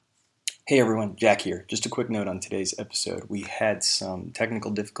Hey everyone, Jack here. Just a quick note on today's episode. We had some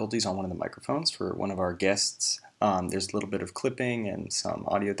technical difficulties on one of the microphones for one of our guests. There's a little bit of clipping and some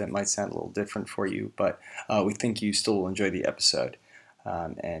audio that might sound a little different for you, but we think you still will enjoy the episode.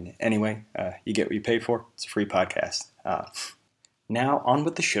 And anyway, you get what you pay for. It's a free podcast. Now on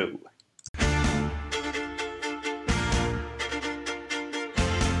with the show.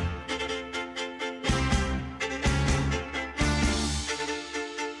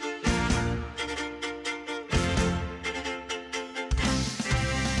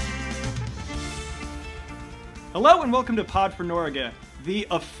 Hello and welcome to Pod for Norge, the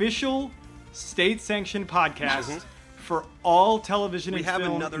official state-sanctioned podcast for all television and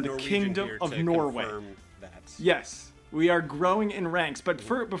film in the Kingdom of Norway. Yes, we are growing in ranks. But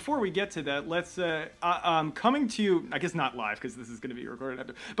before we get to that, let's coming to you. I guess not live because this is going to be recorded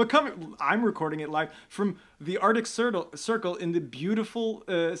after. But I'm recording it live from the Arctic Circle in the beautiful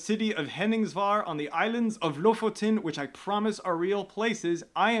city of Henningsvær on the islands of Lofoten, which I promise are real places.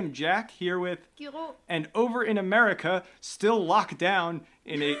 I am Jack here with Giro. And over in America, still locked down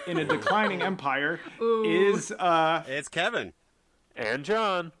in a declining empire, is it's Kevin and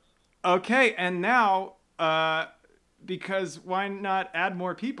John. Okay, and now because why not add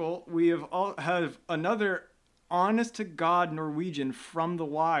more people? We have another honest to God Norwegian from the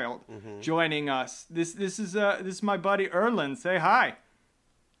wild joining us. This is my buddy Erland. Say hi.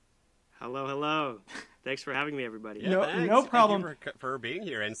 Hello. Thanks for having me, everybody. Yeah, no problem. Thank you for being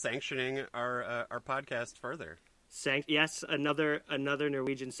here and sanctioning our podcast further. Yes, another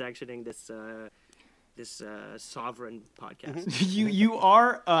Norwegian sanctioning this sovereign podcast.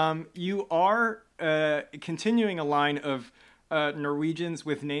 you are continuing a line of Norwegians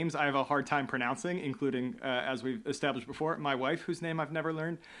with names I have a hard time pronouncing, including as we've established before, my wife, whose name I've never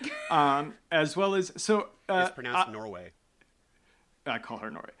learned, as well as it's pronounced Norway. I call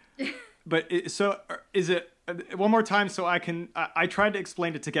her Norway. But is it one more time so I can? I tried to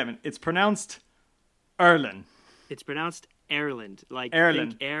explain it to Kevin. It's pronounced Erlen. It's pronounced Erland, like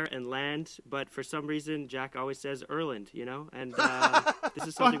Erland. think air and land. But for some reason, Jack always says Erland, And this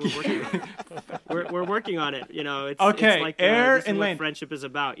is something we're working on. We're working on it, It's okay. It's like air this is and what land. Friendship is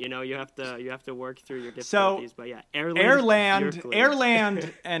about, You have to work through your difficulties. But yeah, Erland,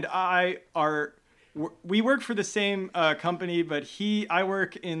 and I are. We work for the same company, but I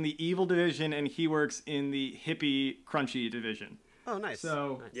work in the evil division, and he works in the hippie crunchy division. Oh, nice.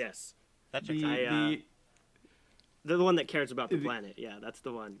 So yes, that's the one that cares about the planet. Yeah, that's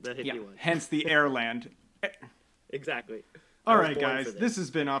the one, the hippie one. Hence the Airland. Exactly. All right, guys, this has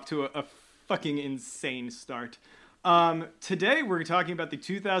been off to a fucking insane start. Today we're talking about the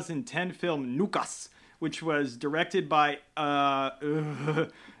 2010 film Nukas, which was directed by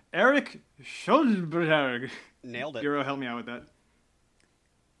Erik Skjoldbjerg. Nailed it. Bureau, help me out with that.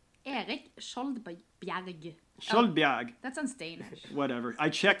 Erik Skjoldbjerg. Skjoldbjerg. That sounds Danish. Whatever. I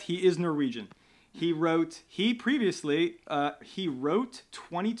checked. He is Norwegian. He wrote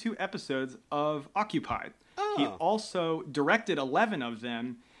 22 episodes of Occupied. Oh. He also directed 11 of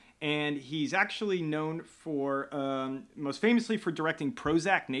them, and he's actually known for, most famously for directing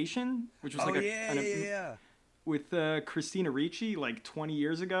Prozac Nation, which was with Christina Ricci like 20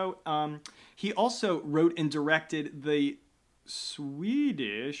 years ago. He also wrote and directed the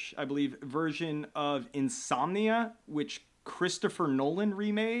Swedish, I believe, version of Insomnia, which Christopher Nolan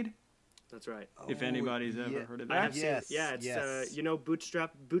remade. That's right. If anybody's ever heard of that. I have seen. Yeah, it's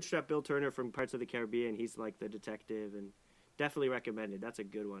Bootstrap Bill Turner from Parts of the Caribbean. He's like the detective, and definitely recommended. That's a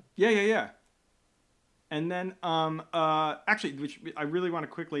good one. Yeah. And then, actually, which I really want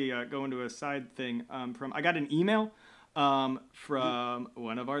to quickly go into a side thing. I got an email from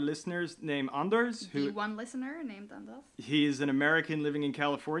one of our listeners named Anders. One listener named Anders. He's an American living in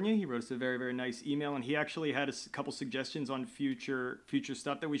California. He wrote us a very, very nice email, and he actually had a couple suggestions on future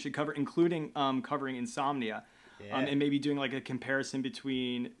stuff that we should cover, including covering Insomnia. Yeah. And maybe doing like a comparison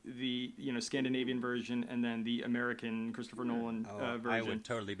between the Scandinavian version and then the American Christopher Nolan version. I would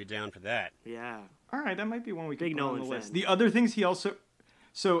totally be down for that. Yeah. All right, that might be one we can put on the list. Fan. The other things he also...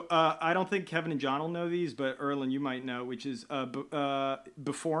 So I don't think Kevin and John will know these, but Erlen, you might know, which is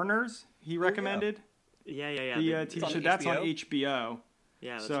Beforeigners he recommended. Yeah. The TV show, that's on HBO.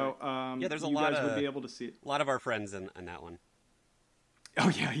 Yeah, that's so right. There's a you lot guys of would be able to see it. A lot of our friends in that one. Oh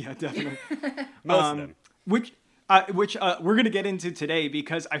yeah, definitely. Most of them. Which we're going to get into today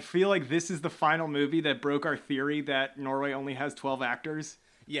because I feel like this is the final movie that broke our theory that Norway only has 12 actors.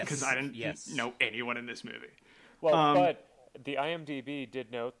 Yes. Because I didn't know anyone in this movie. Well, but the IMDb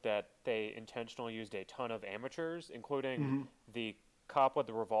did note that they intentionally used a ton of amateurs, including the cop with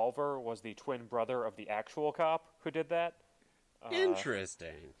the revolver was the twin brother of the actual cop who did that.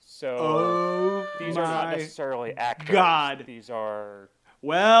 Interesting. So these are not necessarily actors. God. These are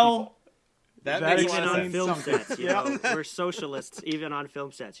well. That makes even on sense. film sets, you know, we're socialists. Even on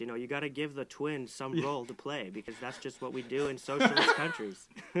film sets, you know, you got to give the twin some role to play because that's just what we do in socialist countries.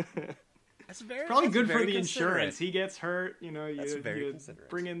 That's very Probably good for the considerate. insurance. He gets hurt, you know. That's very you considerate.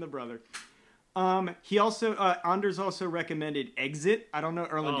 bring in the brother. He also Anders also recommended Exit. I don't know,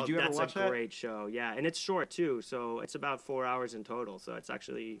 Erlen, did you ever watch that? That's a great show. Yeah, and it's short too, so it's about 4 hours in total. So it's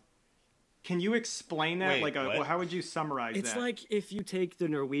actually. Can you explain that? Wait, what? How would you summarize It's that? like if you take the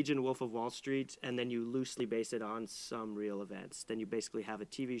Norwegian Wolf of Wall Street and then you loosely base it on some real events. Then you basically have a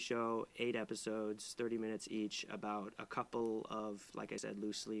TV show, 8 episodes, 30 minutes each, about a couple of, like I said,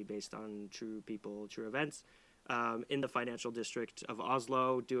 loosely based on true people, true events, in the financial district of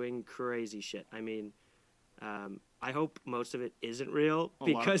Oslo doing crazy shit. I mean, I hope most of it isn't real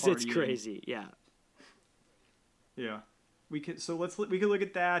because it's crazy. Yeah. Yeah. We could look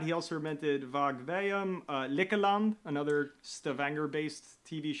at that. He also recommended Vagveum, Lykkeland, another Stavanger-based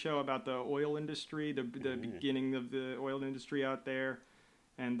TV show about the oil industry, the beginning of the oil industry out there,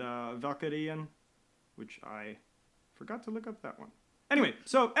 and Valkyrien, which I forgot to look up that one. Anyway,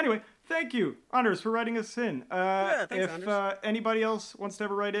 thank you, Anders, for writing us in. Thanks, if Anders. Anybody else wants to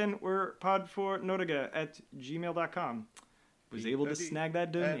ever write in, we're podfornorge@gmail.com. Was able to snag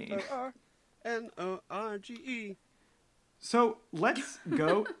that domain. Norge. So let's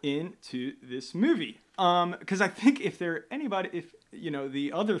go into this movie. Because I think if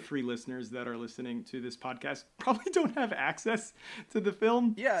the other 3 listeners that are listening to this podcast probably don't have access to the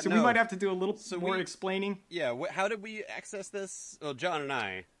film. Yeah, so no. we might have to do a little more explaining. Yeah, how did we access this? Well, John and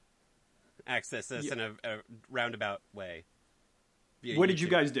I accessed this in a roundabout way. What did you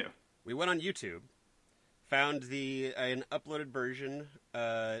guys do? We went on YouTube, found an uploaded version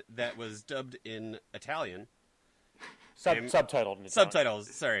that was dubbed in Italian. Subtitled in Italian. Subtitles,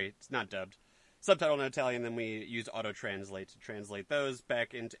 sorry, it's not dubbed. Subtitled in Italian, then we used auto-translate to translate those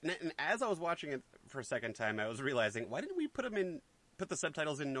back into... And as I was watching it for a second time, I was realizing, why didn't we put the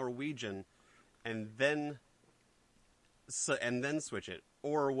subtitles in Norwegian and then switch it?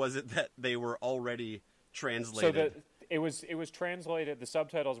 Or was it that they were already translated? So it was translated, the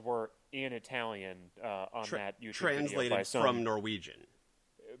subtitles were in Italian on that YouTube translated video from Norwegian.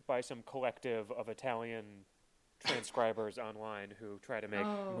 By some collective of Italian transcribers online who try to make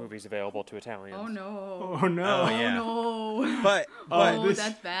movies available to Italians. Oh no! Oh no! Oh, yeah. No! But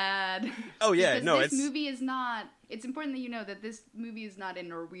That's bad. Oh yeah, because no, this movie is not. It's important that you know that this movie is not in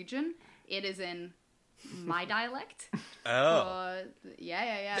Norwegian. It is in my dialect.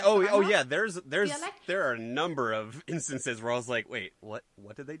 Yeah. Oh yeah. There are a number of instances where I was like, wait, what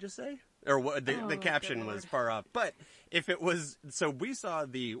did they just say? Or what the caption was far off. But if it was, so we saw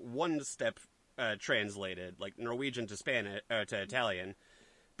the one step translated, like Norwegian to Spanish to Italian.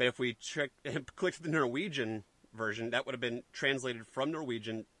 But if we clicked the Norwegian version, that would have been translated from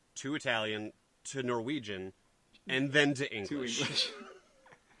Norwegian to Italian to Norwegian, and then to English.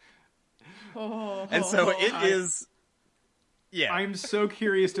 And so it is. Yeah, I'm so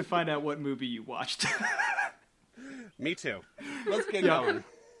curious to find out what movie you watched. Me too. Let's get going.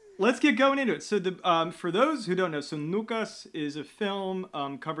 Let's get going into it. So, for those who don't know, so Nukas is a film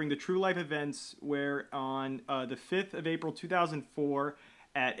covering the true life events where on the 5th of April 2004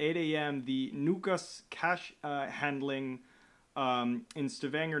 at 8 a.m., the Nukas cash handling in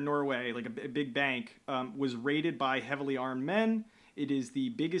Stavanger, Norway, like a big bank, was raided by heavily armed men. It is the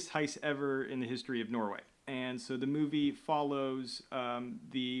biggest heist ever in the history of Norway. And so the movie follows what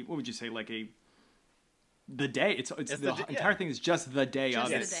would you say, like the day. It's the entire thing is just the day of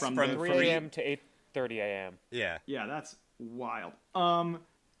it. From 3 a.m. to 8:30 a.m. Yeah. Yeah, that's wild.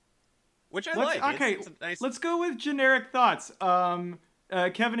 Which I like. Okay, it's nice... let's go with generic thoughts.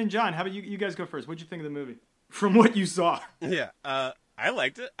 Kevin and John, how about you guys go first? What'd you think of the movie? From what you saw. Yeah, I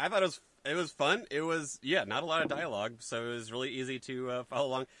liked it. I thought it was fun. It was, not a lot of dialogue, so it was really easy to follow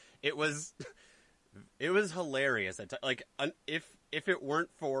along. It was hilarious. If it weren't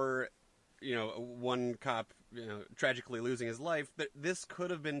for, one cop, tragically losing his life, this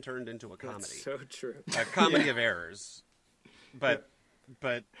could have been turned into a comedy. That's so true. A comedy of errors. But,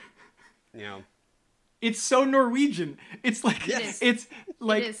 It's so Norwegian. It's like It is.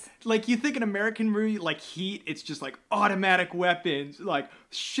 Like you think an American movie like Heat, it's just like automatic weapons, like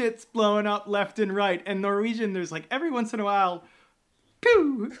shit's blowing up left and right. And Norwegian, there's like every once in a while,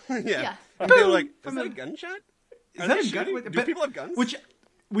 pew. Yeah. And people are like, is that a gunshot? Is that a gun? Do people have guns?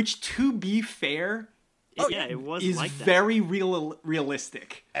 Which to be fair, it was is like that. very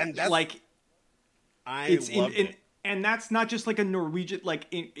realistic. And that's like I loved it. And that's not just like a Norwegian, like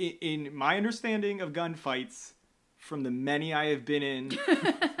in my understanding of gunfights from the many I have been in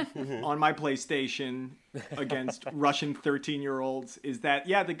on my PlayStation against Russian 13-year-olds is that,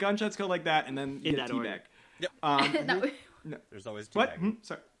 yeah, the gunshots go like that, and then you get teabag. Yep. No. There's always teabag. What?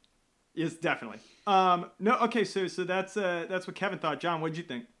 Sorry. Yes, definitely. No, okay, so that's what Kevin thought. John, what did you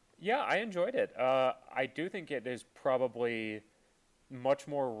think? Yeah, I enjoyed it. I do think it is probably much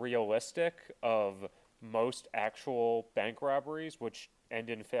more realistic of most actual bank robberies, which end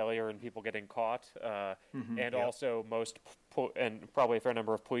in failure and people getting caught, and also most and probably a fair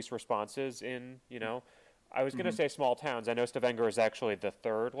number of police responses in, I was going to say small towns. I know Stavanger is actually the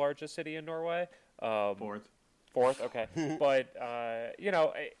third largest city in Norway. Fourth, okay. But,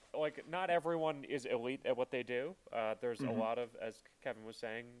 like, not everyone is elite at what they do. There's a lot of, as Kevin was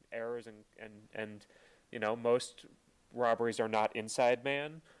saying, errors and most robberies are not inside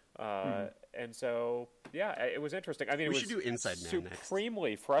man. And so, yeah, it was interesting. I mean, we it should do Inside Man next.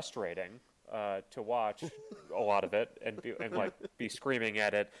 Supremely frustrating to watch a lot of it and be screaming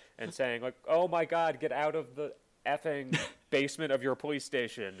at it and saying, like, oh, my God, get out of the effing basement of your police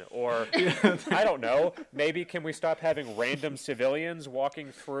station. Or, I don't know, maybe can we stop having random civilians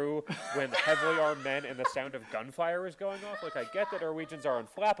walking through when heavily armed men and the sound of gunfire is going off? Like, I get that Norwegians are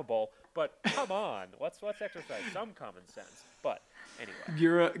unflappable, but come on, let's exercise some common sense. But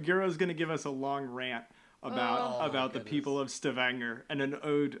anyway, Guro's going to give us a long rant about the people of Stavanger and an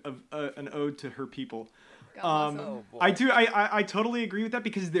ode to her people. I totally agree with that,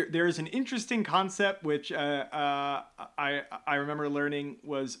 because there is an interesting concept which I remember learning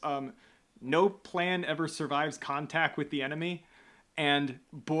was no plan ever survives contact with the enemy, and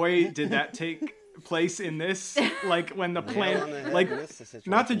boy did that take place in this. Like when the plan, like,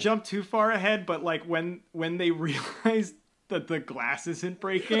 not to jump too far ahead, but like when they realized that the glass isn't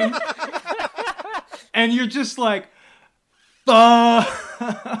breaking, and you're just like,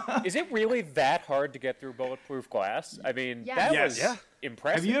 is it really that hard to get through bulletproof glass? I mean, that was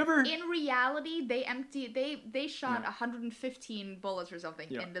impressive. Have you ever? In reality, they shot 115 bullets or something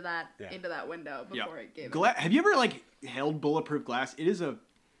into that window before it gave. Have you ever like held bulletproof glass? It is a.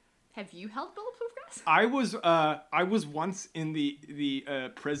 Have you held bulletproof glass? I was once in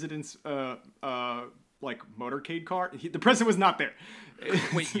the president's like motorcade car. The president was not there.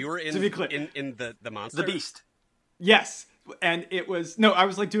 Wait, you were in to be clear. in the monster? The Beast. Yes. And it was, no, I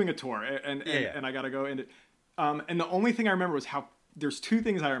was like doing a tour and I got to go into, and the only thing I remember was there's two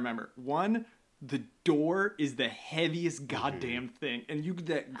things I remember. One, the door is the heaviest goddamn thing. And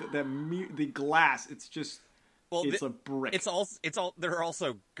the glass, it's just, it's a brick. It's all, there are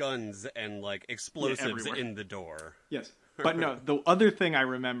also guns and like explosives in the door. Yes. But no, the other thing I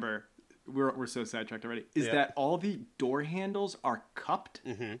remember, we're so sidetracked already, is that all the door handles are cupped.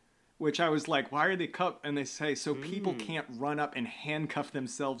 Which I was like, why are they cupped? And they say, so people can't run up and handcuff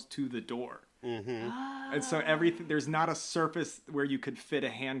themselves to the door. And so there's not a surface where you could fit a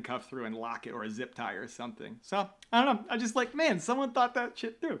handcuff through and lock it, or a zip tie or something. So, I don't know. I just like, man, someone thought that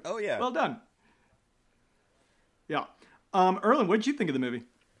shit through. Oh, yeah. Well done. Yeah. Erlen, what did you think of the movie?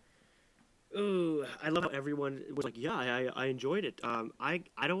 Ooh, I love how everyone was like, yeah, I enjoyed it. I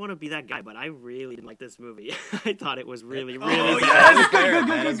don't want to be that guy, but I really didn't like this movie. I thought it was really good.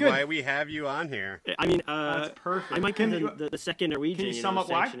 That is why we have you on here. I mean, that's perfect. I might be the second Norwegian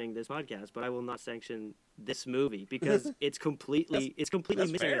sanctioning this podcast, but I will not sanction this movie because it's completely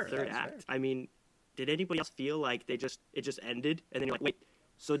missing the third act. Fair. I mean, did anybody else feel like it just ended and then you're like, wait,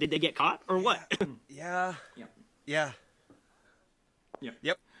 so did they get caught or what? Yeah.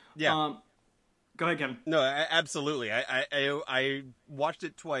 Go ahead, Kevin. No, absolutely. I watched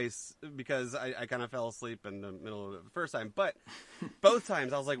it twice because I kind of fell asleep in the middle of it the first time, but both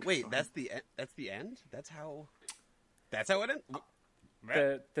times I was like, "Wait, that's the end? That's how it ended."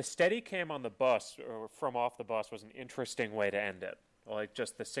 The steady cam on the bus or from off the bus was an interesting way to end it. Like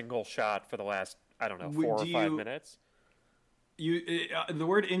just the single shot for the last 4 or 5 minutes. The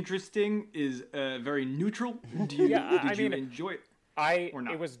word "interesting" is very neutral. Did you enjoy it?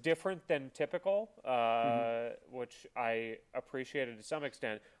 It was different than typical, which I appreciated to some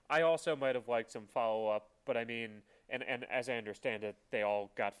extent. I also might have liked some follow-up, but I mean, and as I understand it, they all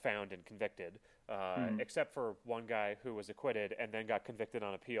got found and convicted, except for one guy who was acquitted and then got convicted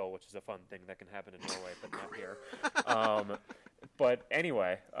on appeal, which is a fun thing that can happen in Norway, but not here. But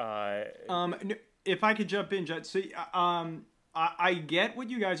anyway. If I could jump in, Jed, so I get what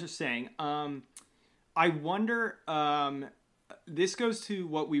you guys are saying. I wonder... this goes to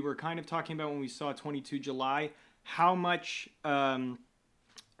what we were kind of talking about when we saw 22 July, how much, I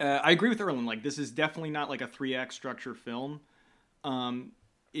agree with Erlen, like this is definitely not like a 3-act structure film.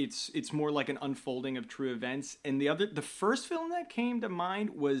 It's more like an unfolding of true events. And the first film that came to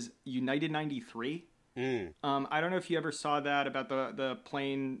mind was United 93. I don't know if you ever saw that about the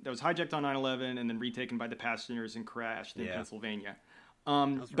plane that was hijacked on 9/11 and then retaken by the passengers and crashed in Pennsylvania.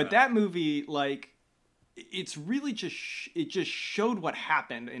 But that movie, like, it's really it just showed what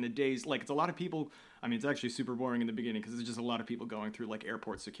happened in a day's, like, it's a lot of people. I mean, it's actually super boring in the beginning because it's just a lot of people going through like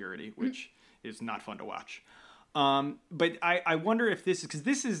airport security, which is not fun to watch. But I wonder if this is, because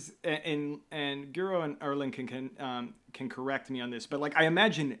this is, and Guro and Erlen can correct me on this, but like I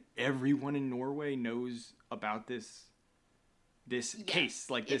imagine everyone in Norway knows about this case,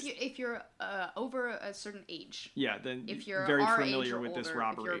 like this. If you're over a certain age, then if you're very our familiar age or with older, this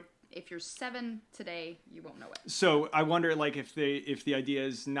robbery. If you're 7 today, you won't know it. So I wonder, like, if the idea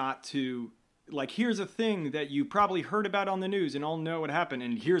is not to, like, here's a thing that you probably heard about on the news and all know what happened,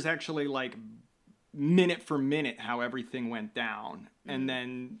 and here's actually like minute for minute how everything went down, and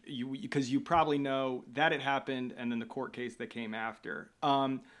then because you probably know that it happened, and then the court case that came after.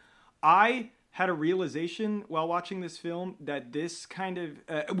 I had a realization while watching this film that this kind of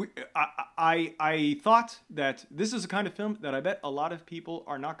I thought that this is a kind of film that I bet a lot of people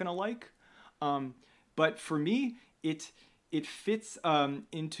are not going to like, but for me it fits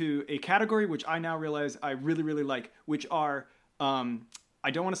into a category which I now realize I really, really like, which are I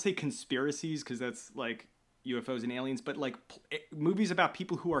don't want to say conspiracies because that's like UFOs and aliens, but like movies about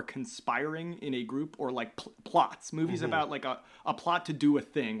people who are conspiring in a group, or like plots, movies about like a plot to do a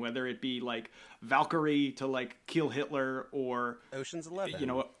thing, whether it be like Valkyrie to like kill Hitler, or Ocean's 11. You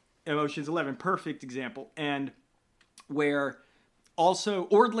know, Ocean's 11, perfect example. And where also,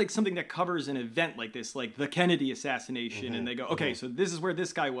 or like something that covers an event like this, like the Kennedy assassination, and they go, okay, so this is where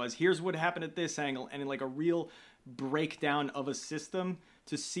this guy was, here's what happened at this angle, and in like a real breakdown of a system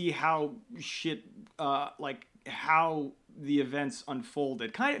to see how shit, like how the events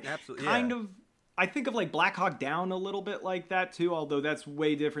unfolded. Kind of. I think of like Black Hawk Down a little bit like that too, although that's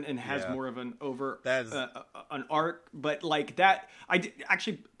way different and has more of an an arc. But like that,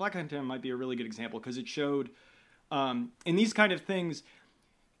 actually Black Hawk Down might be a really good example because it showed in these kind of things,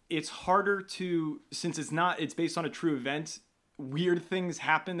 it's harder to, since it's based on a true event, weird things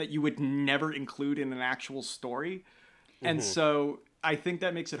happen that you would never include in an actual story. And so I think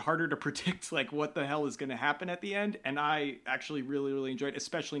that makes it harder to predict like what the hell is going to happen at the end. And I actually really, really enjoyed it,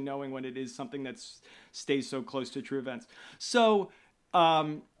 especially knowing when it is something that stays so close to true events. So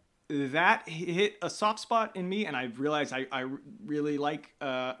that hit a soft spot in me, and I realized I really like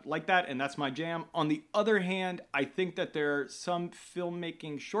that, and that's my jam. On the other hand, I think that there are some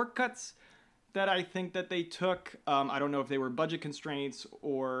filmmaking shortcuts that I think that they took. I don't know if they were budget constraints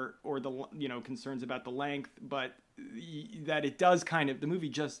or the concerns about the length, but that it does the movie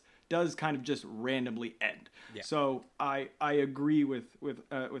just does kind of just randomly end. Yeah. So I agree with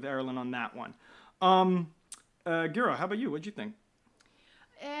Erlen on that one. Guro, how about you? What'd you think?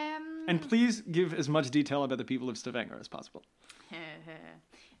 And please give as much detail about the people of Stavanger as possible.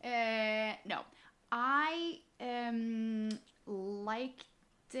 No, I liked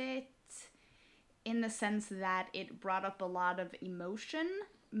it in the sense that it brought up a lot of emotion.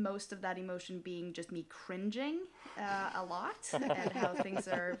 Most of that emotion being just me cringing a lot at how things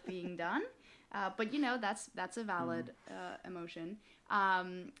are being done. But that's a valid emotion.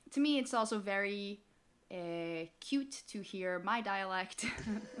 To me, it's also very cute to hear my dialect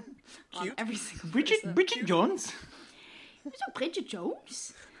on every single person. Bridget Jones. So Bridget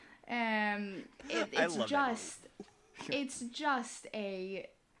Jones. It's just a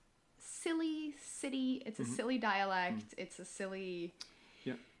silly city. It's a silly dialect. It's a silly.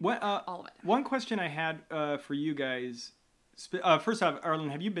 Yeah. All of it. One question I had for you guys. First off,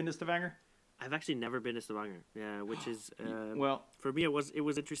 Erlen, have you been to Stavanger? I've actually never been to Stavanger. Yeah, which is well, for me it was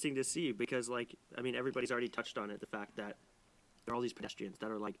interesting to see because everybody's already touched on it, the fact that there are all these pedestrians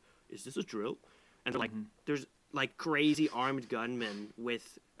that are like, is this a drill? And they're like, there's like crazy armed gunmen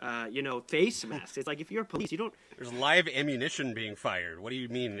with face masks. It's like, if you're police, you don't. There's live ammunition being fired. What do you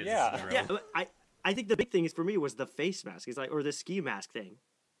mean? Yeah. I think the big thing for me was the face mask. It's like, or the ski mask thing.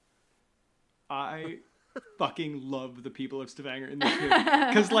 I fucking love the people of Stavanger in this movie.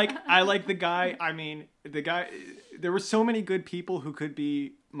 Because, like, I like the guy. I mean, there were so many good people who could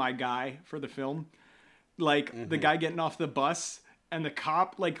be my guy for the film. Like, the guy getting off the bus and the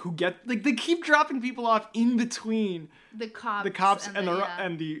cop, like, they keep dropping people off in between the cops and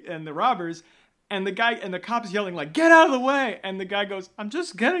the robbers. And the cop's yelling like, "Get out of the way!" And the guy goes, "I'm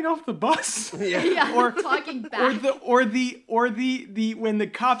just getting off the bus." Yeah, or talking back. Or the when the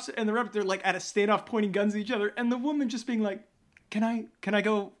cops and the rep, they're like at a standoff pointing guns at each other, and the woman just being like, "Can I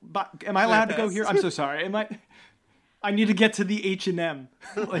go? Am I allowed to go here? I'm so sorry. I need to get to the H&M."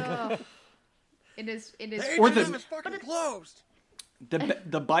 It is. The H&M is fucking closed.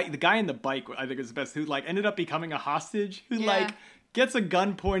 the guy in the bike, I think is the best, who like ended up becoming a hostage, who like gets a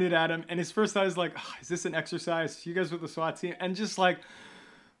gun pointed at him, and his first thought is like, oh, is this an exercise? You guys with the SWAT team? And just like,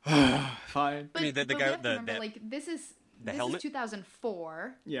 fine. But, I mean, the guy, the like this is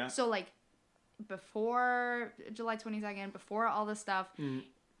 2004. Yeah. So like before July 22nd, before all this stuff,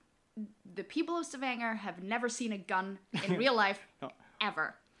 the people of Stavanger have never seen a gun in real life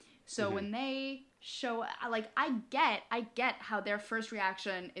ever. So when they show, like, I get how their first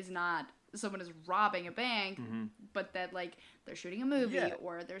reaction is not someone is robbing a bank, but that like they're shooting a movie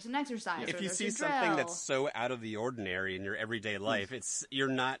or there's an exercise. If or you see something that's so out of the ordinary in your everyday life,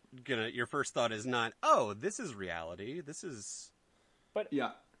 your first thought is not, oh, this is reality. This is, but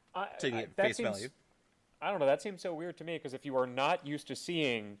taking it face value. I don't know. That seems so weird to me because if you are not used to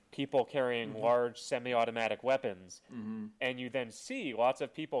seeing people carrying large semi-automatic weapons, and you then see lots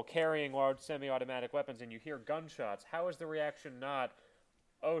of people carrying large semi-automatic weapons, and you hear gunshots, how is the reaction not,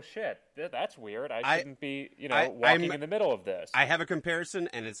 oh shit, that's weird. I shouldn't be, walking in the middle of this. I have a comparison,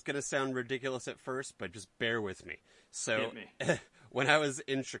 and it's going to sound ridiculous at first, but just bear with me. So, when I was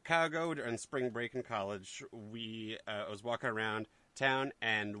in Chicago on spring break in college, I was walking around town,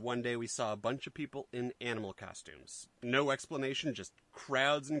 and one day we saw a bunch of people in animal costumes. No explanation, just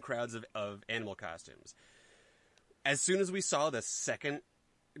crowds and crowds of animal costumes. As soon as we saw the second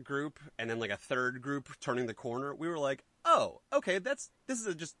group and then like a third group turning the corner, we were like, oh, okay, this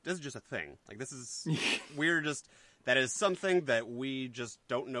is just a thing. Like, this is that is something that we just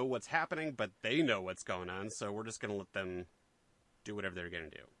don't know what's happening, but they know what's going on, so we're just going to let them do whatever they're going to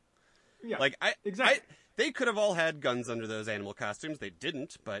do. Yeah, like they could have all had guns under those animal costumes. They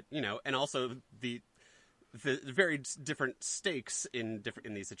didn't, but and also the very different stakes in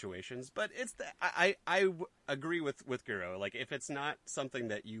these situations. But it's I agree with Guro. Like, if it's not something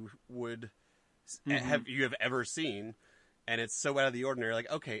that you would have ever seen, and it's so out of the ordinary,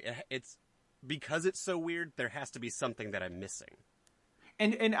 like, okay, it's because it's so weird. There has to be something that I'm missing.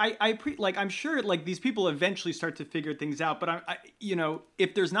 And I'm sure like these people eventually start to figure things out, but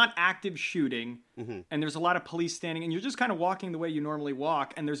if there's not active shooting and there's a lot of police standing and you're just kind of walking the way you normally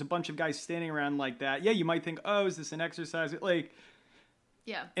walk and there's a bunch of guys standing around like that, you might think, oh, is this an exercise? Like,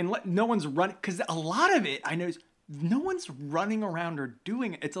 and no one's running, because a lot of it I notice no one's running around or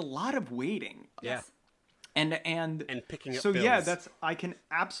doing it. It's a lot of waiting. Yeah. And picking up so bills. I can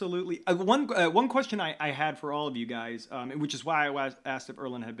absolutely one question I had for all of you guys, which is why I asked if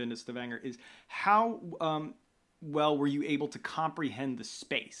Erlen had been to Stavanger, is how well were you able to comprehend the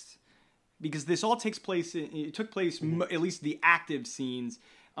space? Because this all took place at least the active scenes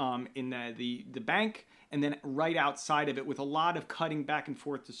in the bank, and then right outside of it with a lot of cutting back and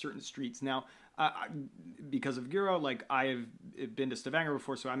forth to certain streets. Now, because of Guro, like, I have been to Stavanger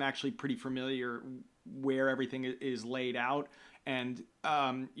before, so I'm actually pretty familiar where everything is laid out, and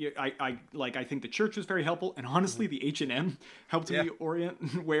I think the church was very helpful, and honestly the H&M helped me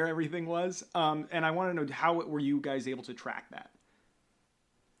orient where everything was, and I want to know, how were you guys able to track that?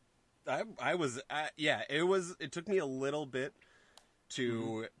 It took me a little bit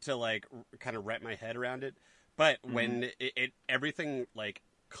to like kind of wrap my head around it, but when it everything like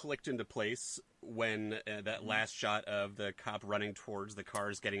clicked into place when that last shot of the cop running towards the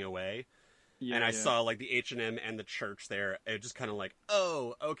cars getting away. And I saw like the H&M and the church there. It just kind of like,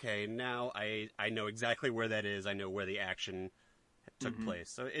 oh, okay, now I know exactly where that is. I know where the action took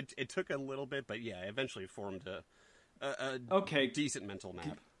place. So it took a little bit, but I eventually formed a decent mental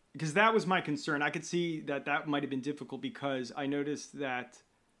map. Because that was my concern. I could see that might have been difficult because I noticed that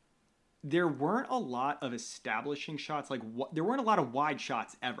there weren't a lot of establishing shots. Like, there weren't a lot of wide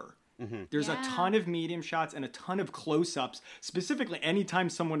shots ever. There's a ton of medium shots and a ton of close-ups. Specifically,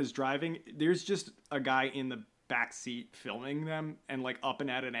 anytime someone is driving, there's just a guy in the back seat filming them and like up and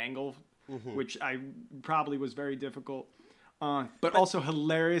at an angle, which I probably was very difficult. But also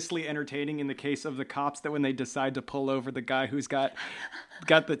hilariously entertaining in the case of the cops, that when they decide to pull over the guy who's got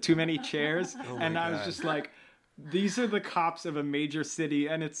the too many chairs, and I was just like, these are the cops of a major city,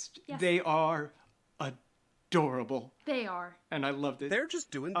 and they are adorable. They are. And I loved it. They're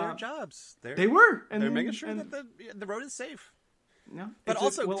just doing their jobs. They were. And they're making sure that the road is safe. No, but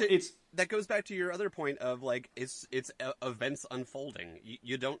that goes back to your other point of like, it's events unfolding.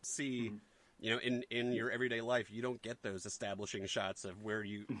 You don't see, in your everyday life, you don't get those establishing shots of where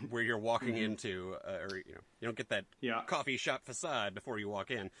you're walking into, or you don't get that coffee shop facade before you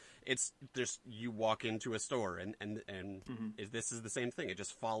walk in. It's just you walk into a store, and this is the same thing. It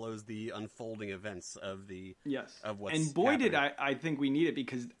just follows the unfolding events of what's and boy happening. Did I think we need it,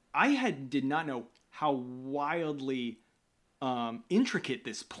 because I did not know how wildly intricate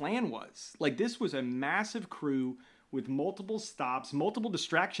this plan was. Like, this was a massive crew with multiple stops, multiple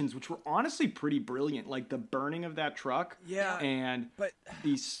distractions, which were honestly pretty brilliant. Like the burning of that truck, and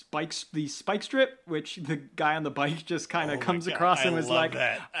the spike strip, which the guy on the bike just kind of comes across and was like,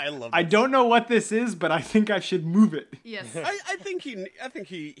 I don't know what this is, but I think I should move it. Yes, I think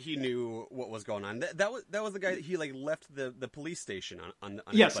he knew what was going on. That was the guy that he like left the police station on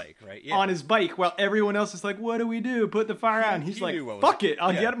his bike, right? Yeah. On his bike, while everyone else is like, "What do we do? Put the fire out." And he's like, "Fuck it,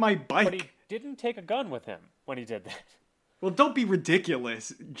 I'll get my bike." But he didn't take a gun with him when he did that. Well, don't be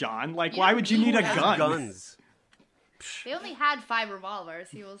ridiculous, John. Like, why would you need a gun? Guns. They only had 5 revolvers.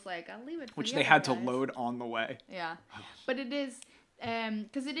 He was like, "I'll leave it for which the they other had to guys." load on the way. Yeah, but it is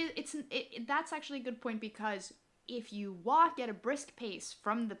because that's actually a good point, because if you walk at a brisk pace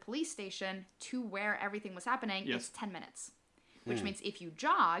from the police station to where everything was happening, it's 10 minutes. Which means if you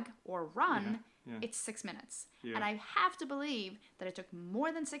jog or run, it's 6 minutes. Yeah. And I have to believe that it took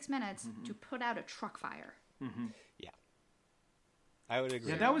more than 6 minutes to put out a truck fire. Mm-hmm. Yeah. I would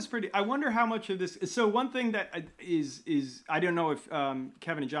agree. Yeah, that was pretty... I wonder how much of this... So one thing that is I don't know if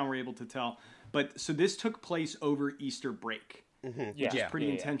Kevin and John were able to tell, but so this took place over Easter break, which is pretty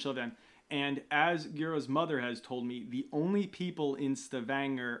intentional of them. And as Giro's mother has told me, the only people in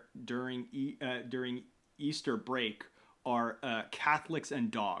Stavanger during Easter break are Catholics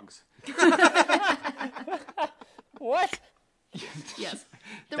and dogs. What? Yes.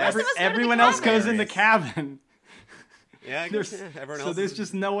 The rest of us everyone else goes in the cabin. Yeah, everyone else. So there's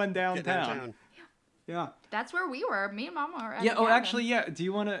just no one downtown. Yeah. That's where we were. Me and Mama were at the cabin. Actually, do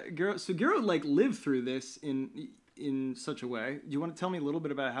you want to, Giro? So Giro like lived through this in such a way. Do you want to tell me a little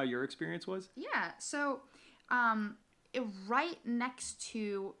bit about how your experience was? Yeah. So, right next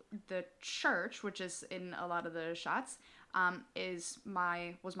to the church, which is in a lot of the shots, was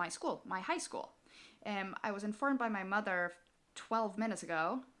my school, my high school. I was informed by my mother 12 minutes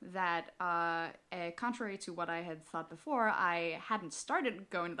ago that, contrary to what I had thought before, I hadn't started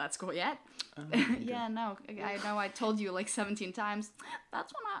going to that school yet. Yeah, no, I know I told you like 17 times.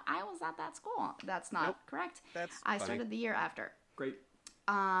 That's when I was at that school. That's not correct. I started the year after. Great.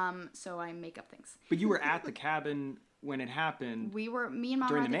 So I make up things. But you were at the cabin when it happened. Me and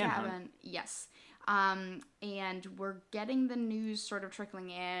Mom were at the cabin. Yes. And we're getting the news sort of trickling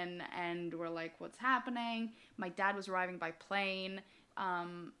in, and we're like, what's happening? My dad was arriving by plane,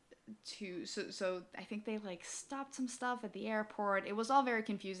 so I think they like stopped some stuff at the airport. It was all very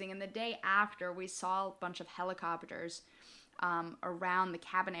confusing. And the day after, we saw a bunch of helicopters, around the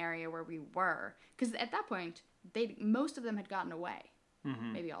cabin area where we were. Because at that point, most of them had gotten away.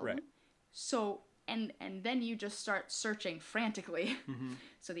 Mm-hmm. Maybe all of them. So, and then you just start searching frantically. Mm-hmm.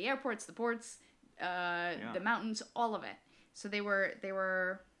 So the airports, the ports, the mountains, all of it. So they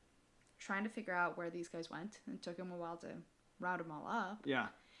were trying to figure out where these guys went, and it took them a while to round them all up. Yeah,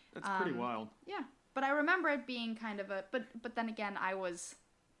 that's pretty wild. Yeah, but I remember it being kind of but then again, I was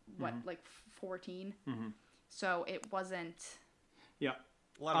like 14, so it wasn't. Yeah,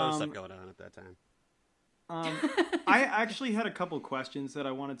 a lot of other stuff going on at that time. I actually had a couple questions that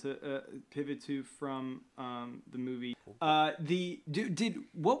I wanted to pivot to from the movie.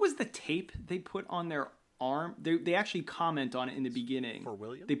 What was the tape they put on their arm? They actually comment on it in the beginning. For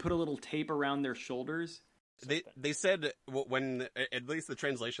William? They put a little tape around their shoulders. They said when, at least the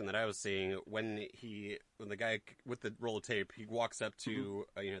translation that I was seeing, when the guy with the roll of tape, he walks up to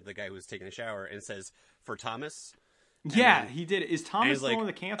the guy who was taking a shower and says, "For Thomas." Yeah, he did. Is Thomas the one with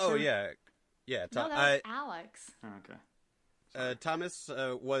the cancer? Oh yeah. Yeah, no, that was Alex. Oh, okay. Thomas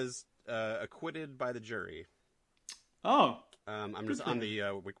was acquitted by the jury. Oh. I'm just on the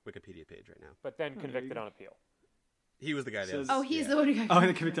Wikipedia page right now. But then convicted on appeal. He was the guy that... he's the one who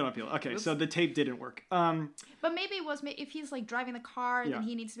got convicted on appeal. Okay, so the tape didn't work. But maybe it was... If he's like driving the car, then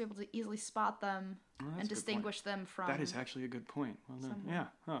he needs to be able to easily spot them and distinguish them from... That is actually a good point. Well done. Yeah.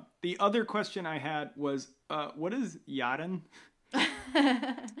 Huh. The other question I had was, what is Yaren?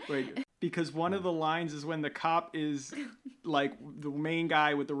 Wait, because one of the lines is when the cop is like the main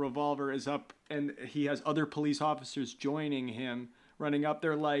guy with the revolver is up and he has other police officers joining him running up.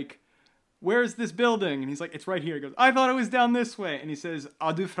 They're like, "Where's this building?" And he's like, "It's right here." He goes, "I thought it was down this way." And he says,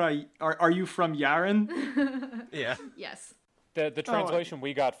 are you from Yaren? Yeah. Yes. The translation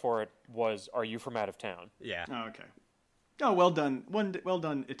we got for it was, "Are you from out of town?" Yeah. Oh, okay. Oh, well done. Well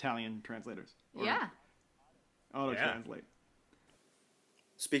done, Italian translators. Yeah. Auto-translate.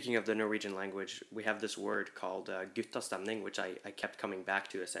 Speaking of the Norwegian language, we have this word called guttastemning, which I kept coming back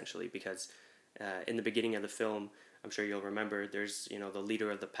to essentially because in the beginning of the film, I'm sure you'll remember, there's the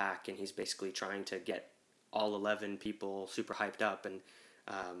leader of the pack, and he's basically trying to get all 11 people super hyped up, and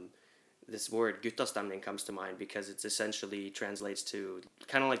this word guttastemning comes to mind because it's essentially translates to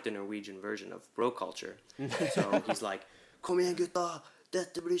kind of like the Norwegian version of bro culture. So he's like, "Kom igjen, gutta,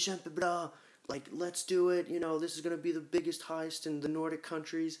 dette blir kjempebra. Like, let's do it. You know, this is gonna be the biggest heist in the Nordic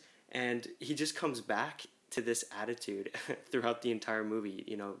countries." And he just comes back to this attitude throughout the entire movie.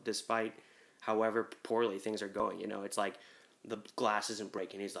 You know, despite however poorly things are going. You know, it's like the glass isn't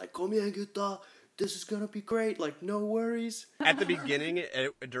breaking. He's like, "Kom igjen, gutta. This is gonna be great, like, no worries." At the beginning,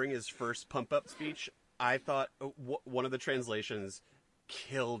 during his first pump-up speech, I thought one of the translations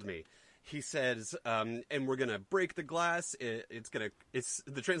killed me. He says, and we're gonna break the glass, the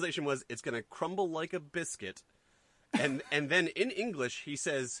translation was, it's gonna crumble like a biscuit. And then in English, he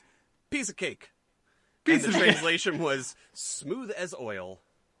says, piece of cake. And the translation was, smooth as oil.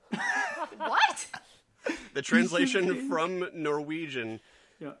 What? The translation from Norwegian...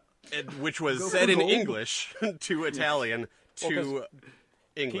 Yeah. Which was said in English to Italian to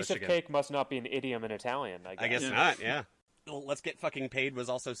English piece of again. cake must not be an idiom in Italian, I guess. I guess not, yeah. Let's get fucking paid was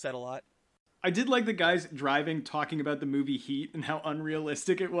also said a lot. I did like the guys driving, talking about the movie Heat and how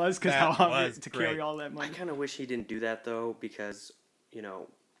unrealistic it was, because how hard to carry all that money. I kind of wish he didn't do that, though, because, you know,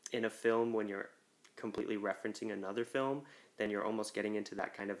 in a film, when you're completely referencing another film, then you're almost getting into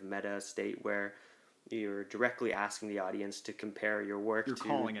that kind of meta state where you're directly asking the audience to compare your work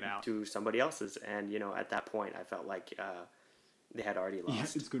to somebody else's. And, you know, at that point, I felt like they had already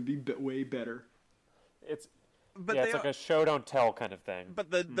lost. Yeah, it's going to be way better. It's like a show don't tell kind of thing.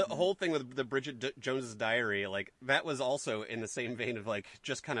 But the whole thing with the Bridget Jones's Diary, like, that was also in the same vein of, like,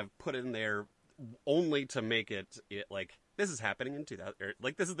 just kind of put in there only to make it like, this is happening in 2000,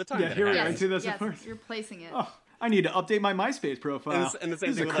 like, this is the time that here it we are happens. in 2004. Yes, you're placing it. Oh, I need to update my MySpace profile. And the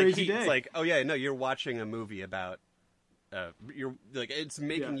same thing with, like, Heat. It's like, oh yeah, no, you're watching a movie about, you're like, it's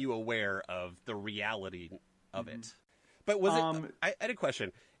making you aware of the reality of it. But was it? I had a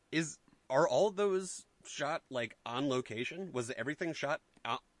question: are all those shot like on location? Was everything shot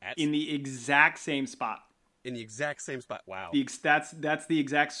in the exact same spot? In the exact same spot. Wow. That's the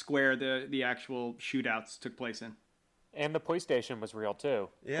exact square the actual shootouts took place in. And the police station was real too.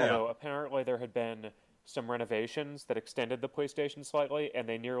 Yeah. Although apparently there had been some renovations that extended the police station slightly, and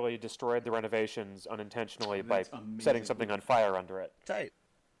they nearly destroyed the renovations unintentionally by setting something on fire under it. Tight.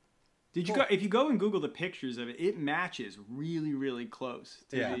 Did you go? If you go and Google the pictures of it, it matches really, really close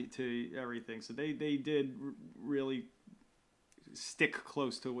to everything. So they did really stick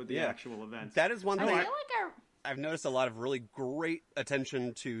close to what the actual events. That is one thing. I feel like I've noticed a lot of really great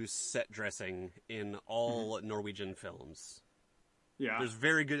attention to set dressing in all Norwegian films. Yeah, there's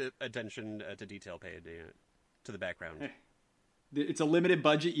very good attention to detail paid to the background. Hey. It's a limited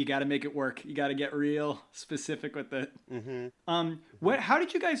budget. You got to make it work. You got to get real specific with it. How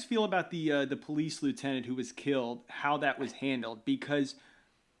did you guys feel about the police lieutenant who was killed? How that was handled? Because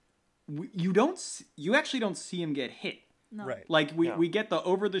you actually don't see him get hit. No. Right. Like we get the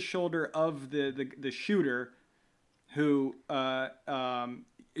over the shoulder of the shooter, who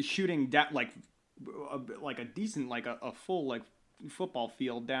is shooting down like a decent a full football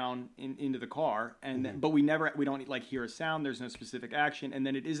field down into the car, and then, but we don't like hear a sound. There's no specific action, and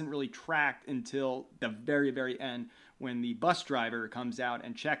then it isn't really tracked until the very, very end when the bus driver comes out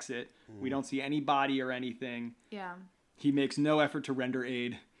and checks it. We don't see any body or anything. Yeah. He makes no effort to render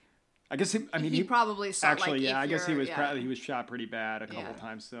aid. I guess he probably saw, actually I guess he was he was shot pretty bad a couple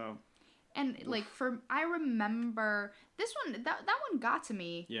times. So. And I remember this one. That one got to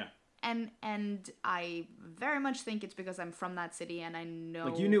me. Yeah. And I very much think it's because I'm from that city and I know...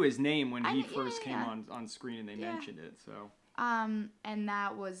 Like, you knew his name when he first came on screen and they mentioned it, so... And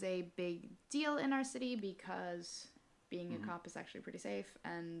that was a big deal in our city because being a cop is actually pretty safe.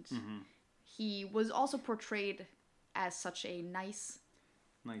 And he was also portrayed as such a nice,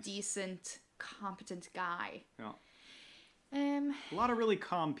 decent, competent guy. Yeah. A lot of really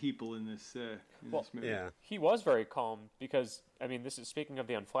calm people in this movie. Yeah. He was very calm because, I mean, this is speaking of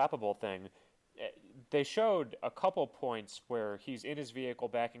the unflappable thing. They showed a couple points where he's in his vehicle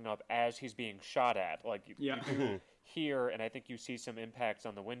backing up as he's being shot at. Like, you do hear, and I think you see some impacts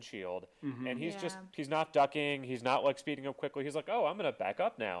on the windshield. And he's he's not ducking. He's not, like, speeding up quickly. He's like, oh, I'm going to back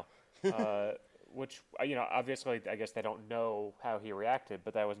up now. Which, obviously, I guess they don't know how he reacted,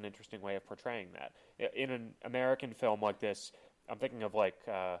 but that was an interesting way of portraying that. In an American film like this, I'm thinking of, like,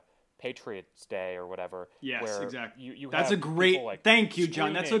 Patriots Day or whatever. Yes, where exactly. You that's have a great... people, like, thank you,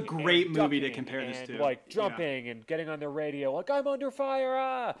 John. That's a great movie to and compare this to. Like, jumping and getting on their radio, like, I'm under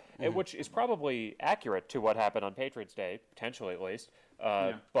fire, which is probably accurate to what happened on Patriots Day, potentially at least.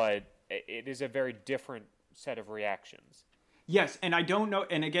 But it is a very different set of reactions. Yes, and I don't know.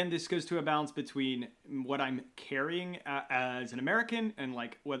 And again, this goes to a balance between what I'm carrying as an American and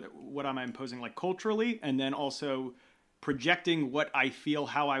like what I'm imposing like culturally, and then also projecting what I feel,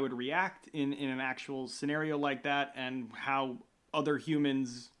 how I would react in an actual scenario like that, and how other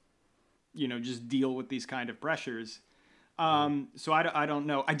humans, just deal with these kind of pressures. So I don't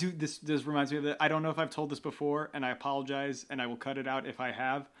know. I do. This reminds me of that. I don't know if I've told this before, and I apologize, and I will cut it out if I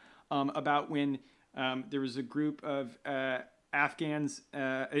have. About when there was a group of Afghans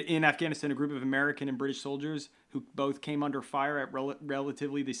in Afghanistan, a group of American and British soldiers who both came under fire at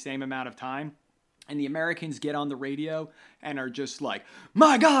relatively the same amount of time. And the Americans get on the radio and are just like,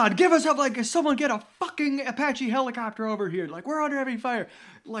 "My God, give us up! Like, someone get a fucking Apache helicopter over here! Like, we're under heavy fire!"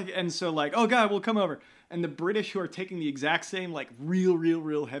 Like, and so like, "Oh God, we'll come over." And the British, who are taking the exact same like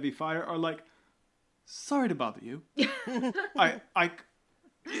real heavy fire, are like, "Sorry to bother you.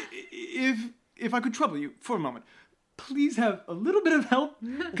 If I could trouble you for a moment, please have a little bit of help,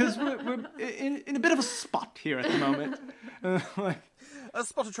 because we're in a bit of a spot here at the moment." A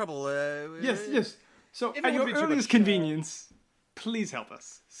spot of trouble. Yes. So at your earliest convenience, please help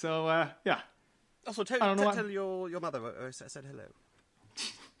us. So, yeah. Also, tell your mother I said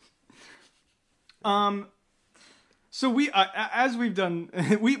hello. So we, as we've done,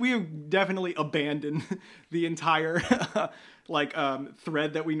 we have definitely abandoned the entire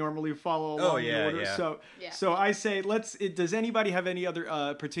thread that we normally follow along the order. Yeah. So I say, does anybody have any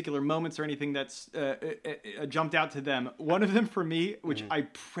other particular moments or anything that's jumped out to them? One of them for me, which I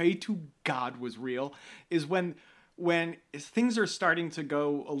pray to God was real, is when things are starting to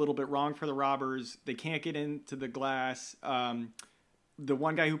go a little bit wrong for the robbers. They can't get into the glass. The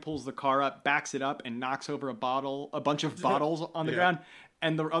one guy who pulls the car up backs it up and knocks over a bunch of bottles on the ground,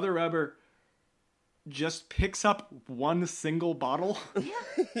 and the other robber just picks up one single bottle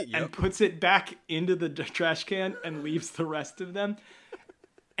and puts it back into the trash can and leaves the rest of them.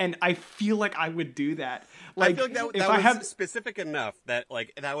 And I feel like I would do that. Like, I feel like that was specific enough that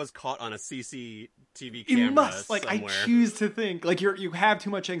like that was caught on a CCTV camera. It must. Like, somewhere. I choose to think like you have too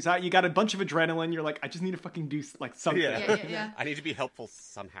much anxiety. You got a bunch of adrenaline. You're like, I just need to fucking do like something. Yeah. I need to be helpful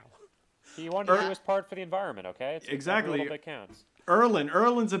somehow. He wanted to do his part for the environment. Okay, exactly. Every little bit counts.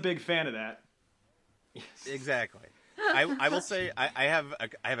 Erlin's a big fan of that. Yes. Exactly. I will say I have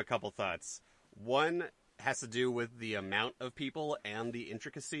a couple thoughts. One has to do with the amount of people and the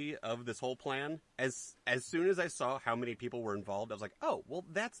intricacy of this whole plan. As soon as I saw how many people were involved, I was like, oh, well,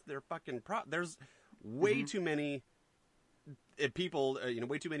 that's their fucking There's way too many people,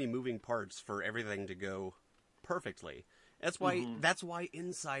 way too many moving parts for everything to go perfectly. That's why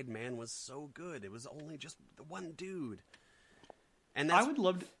Inside Man was so good. It was only just the one dude. And I would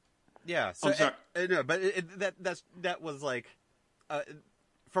love to... Yeah. So, sorry. No, but that was like...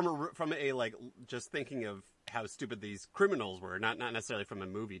 From a like just thinking of how stupid these criminals were, not necessarily from a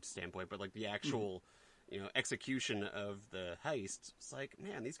movie standpoint, but like the actual, execution of the heist. It's like,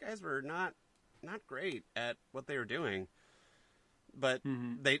 man, these guys were not great at what they were doing, but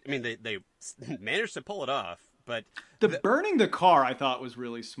they managed to pull it off. But burning the car, I thought was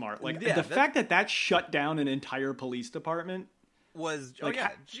really smart. Like the fact that shut down an entire police department was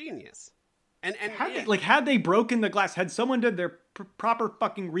genius. And had they broken the glass, had someone did their proper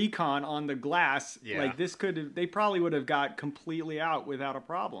fucking recon on the glass, like they probably would have got completely out without a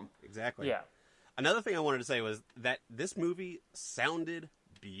problem. Exactly. Yeah. Another thing I wanted to say was that this movie sounded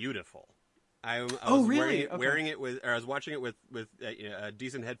beautiful. I was wearing it with, or I was watching it with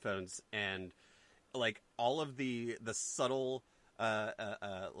decent headphones, and like all of the subtle,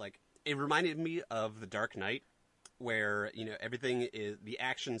 like it reminded me of The Dark Knight, where everything is the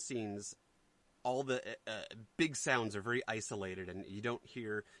action scenes. All the big sounds are very isolated, and you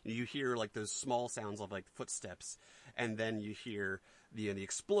hear like those small sounds of like footsteps, and then you hear the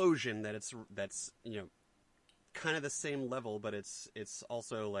explosion that's kind of the same level, but it's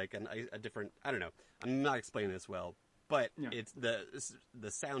also like a different. I don't know. I'm not explaining this well, but it's the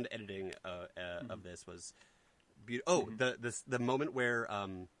sound editing of this was beautiful. Oh, the moment where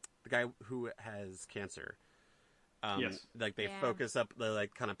the guy who has cancer. Like they focus up, they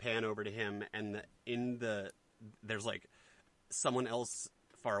like kind of pan over to him, and there's like someone else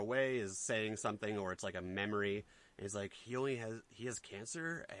far away is saying something, or it's like a memory. And he's like, he has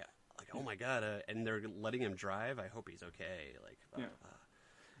cancer. Like, oh my God! And they're letting him drive. I hope he's okay. Like,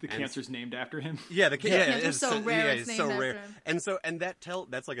 the cancer's named after him. Yeah, cancer's so rare. Yeah, it's so rare. And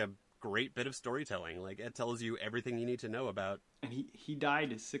that's like a great bit of storytelling. Like it tells you everything you need to know about. And he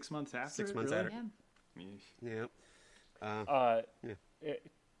died 6 months after. 6 months after. Yeah.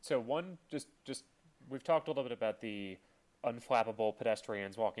 So one, just we've talked a little bit about the unflappable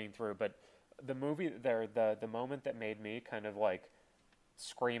pedestrians walking through, but the movie there, the moment that made me kind of like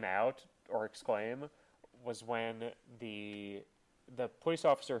scream out or exclaim was when the police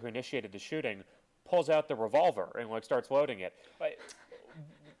officer who initiated the shooting pulls out the revolver and like starts loading it. Like,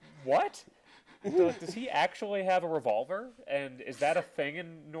 what? Does he actually have a revolver? And is that a thing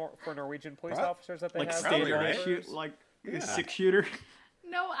for Norwegian police officers that they like have? standard revolvers? like a 6-shooter?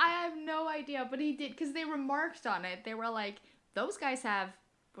 No, I have no idea, but he did, because they remarked on it. They were like, those guys have,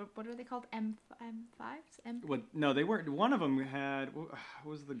 what are they called? M5s? What? No, they weren't. One of them had, what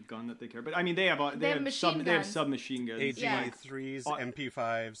was the gun that they carried? But I mean, they have submachine guns. AG-3s,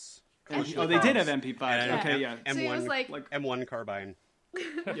 MP5s. Oh, they did have MP5s. Okay, yeah. So he was like M1 carbine.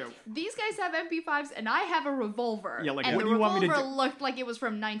 These guys have MP5s and I have a revolver. Yeah, like, and what the do you want me to revolver do? looked like it was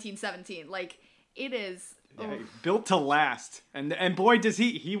from 1917. Like, it is. Yeah, built to last, and boy does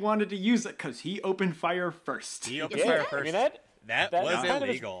he wanted to use it because he opened fire first. He opened fire first. I mean, that was kind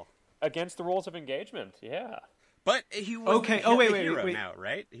illegal. Against the rules of engagement, yeah. But he was okay. Wait. now,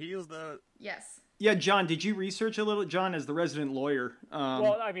 right? He was the Yes. Yeah, John, did you research a little? John, as the resident lawyer.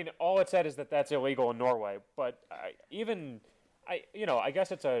 Well, I mean, all it said is that that's illegal in Norway, but I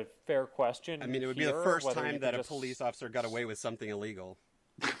guess it's a fair question. I mean, it would be the first time that a police officer got away with something illegal.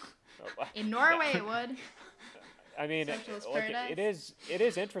 In Norway, it would. I mean, Paradise? it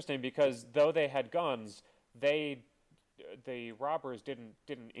is interesting because though they had guns, the robbers didn't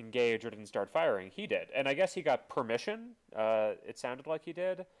engage or didn't start firing. He did, and I guess he got permission. It sounded like he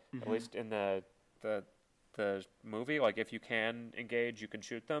did, at least in the movie. Like, if you can engage, you can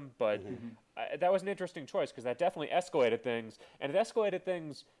shoot them. But that was an interesting choice because that definitely escalated things, and it escalated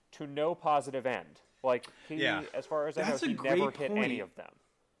things to no positive end. Like, as far as I know, he never hit any of them.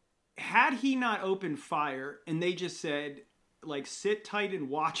 Had he not opened fire and they just said, like, sit tight and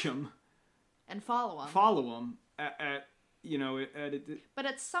watch him and follow him but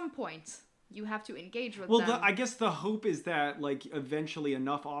at some point you have to engage with them. I guess the hope is that, like, eventually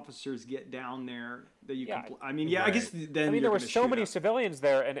enough officers get down there that you can. I mean, I guess then. I mean, there were so many civilians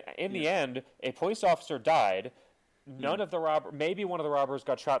there, and in the end, a police officer died. None of the maybe one of the robbers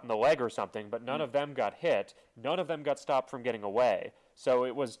got shot in the leg or something, but none of them got hit. None of them got stopped from getting away. So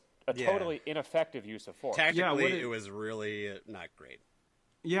it was a totally ineffective use of force. Tactically, it was really not great.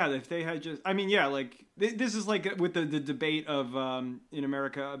 Yeah, if they had just, I mean, yeah, like this is like with the debate of in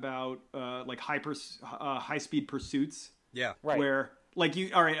America about like high speed pursuits. Yeah, right. Where like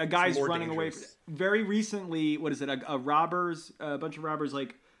a guy's running away. Very recently, what is it? A bunch of robbers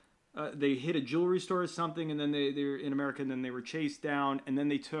like they hit a jewelry store or something, and then they're in America, and then they were chased down, and then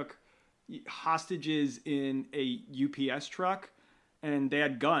they took hostages in a UPS truck. And they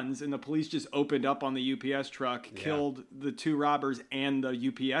had guns, and the police just opened up on the UPS truck, killed the two robbers and the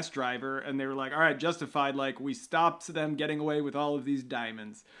UPS driver, and they were like, all right, justified, like, we stopped them getting away with all of these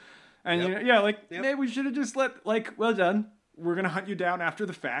diamonds. And, maybe we should have just well done. We're going to hunt you down after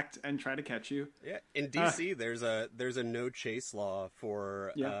the fact and try to catch you. Yeah, in D.C., there's a no chase law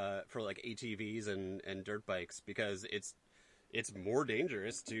for like ATVs and dirt bikes because it's more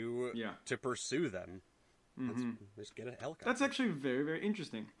dangerous to pursue them. Let's get a helicopter. That's actually very, very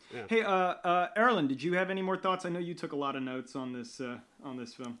interesting. Yeah. Hey, Erlen, did you have any more thoughts? I know you took a lot of notes on this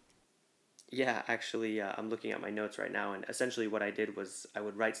film. Yeah, actually, I'm looking at my notes right now, and essentially what I did was I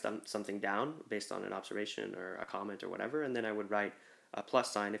would write something down based on an observation or a comment or whatever, and then I would write a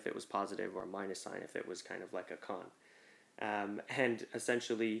plus sign if it was positive or a minus sign if it was kind of like a con. And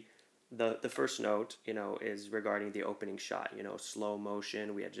essentially, the first note, is regarding the opening shot. Slow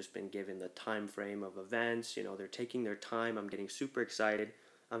motion. We had just been given the time frame of events. They're taking their time. I'm getting super excited.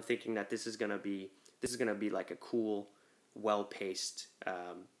 I'm thinking that this is gonna be like a cool, well-paced,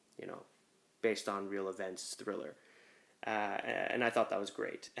 based on real events thriller. And I thought that was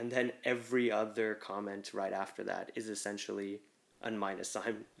great. And then every other comment right after that is essentially a minus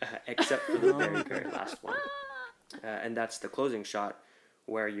sign, except for the very, very last one. And that's the closing shot,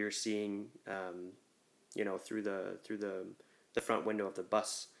 where you're seeing, through the front window of the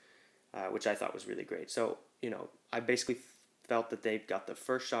bus, which I thought was really great. So, I basically felt that they got the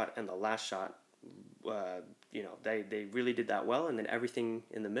first shot and the last shot. They really did that well, and then everything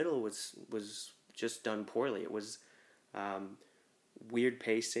in the middle was just done poorly. It was weird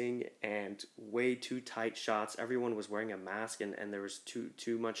pacing and way too tight shots. Everyone was wearing a mask, and there was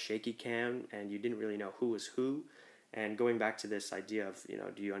too much shaky cam, and you didn't really know who was who. And going back to this idea of,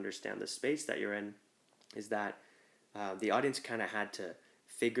 do you understand the space that you're in, is that the audience kind of had to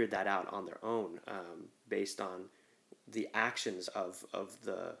figure that out on their own based on the actions of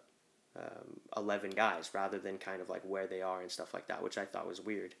the 11 guys rather than kind of like where they are and stuff like that, which I thought was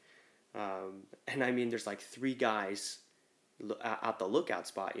weird. And I mean, there's like 3 guys at the lookout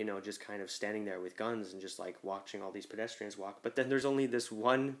spot, just kind of standing there with guns and just like watching all these pedestrians walk. But then there's only this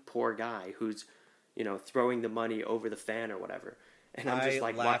one poor guy who's, throwing the money over the fan or whatever. And I'm just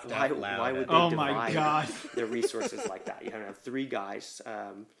like, why would they divide the resources like that? You have 3 guys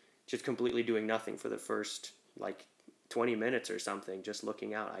just completely doing nothing for the first like 20 minutes or something, just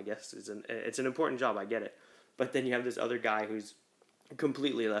looking out. I guess it's an important job. I get it. But then you have this other guy who's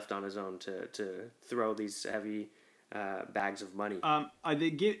completely left on his own to throw these heavy bags of money.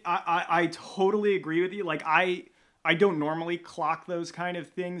 I totally agree with you. Like I don't normally clock those kind of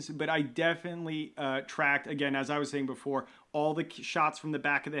things, but I definitely tracked, again, as I was saying before, all the shots from the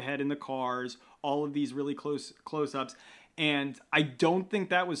back of the head in the cars, all of these really close-ups. And I don't think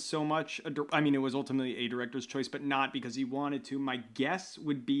that was so much, it was ultimately a director's choice, but not because he wanted to. My guess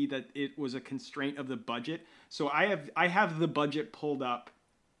would be that it was a constraint of the budget. So I have the budget pulled up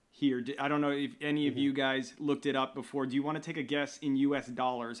here. I don't know if any of you guys looked it up before. Do you want to take a guess in US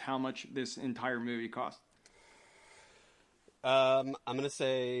dollars how much this entire movie cost? I'm going to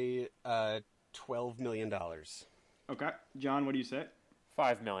say $12 million. Okay. John, what do you say?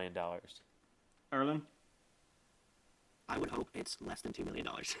 $5 million. Erlen? I would hope it's less than $2 million.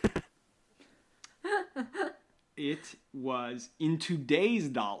 It was, in today's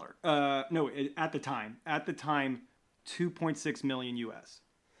dollar, at the time, 2.6 million US.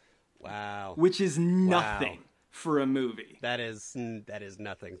 Wow. Which is nothing for a movie. That is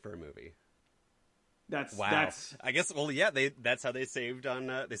nothing for a movie. That's I guess. Well, yeah. That's how they saved on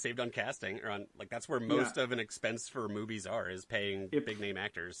casting, or on that's where most of an expense for movies is paying big name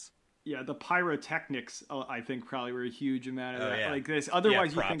actors. Yeah, the pyrotechnics I think probably were a huge amount of that. Like this.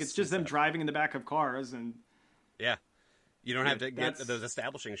 Otherwise, you think it's just them driving in the back of cars and. Yeah, you don't have to get those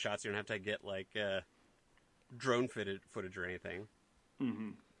establishing shots. You don't have to get drone footage or anything.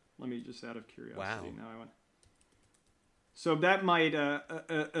 Mm-hmm. Let me just out of curiosity. Wow. Now I want. So that might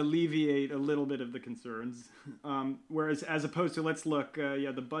alleviate a little bit of the concerns. Whereas, as opposed to, let's look,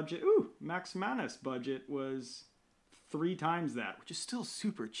 the budget. Ooh, Max Manus' budget was 3 times that, which is still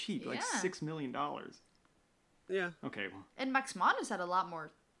super cheap, like $6 million. Yeah. Okay. Well. And Max Manus had a lot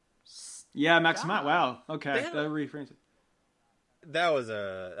more. Yeah, Max Manus. Wow. Okay. That reframes it. That was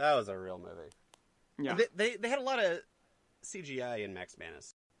a real movie. Yeah. They had a lot of CGI in Max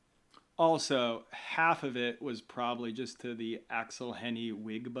Manus. Also, half of it was probably just to the Axel Hennie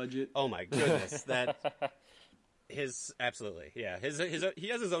wig budget. Oh my goodness, absolutely, yeah. He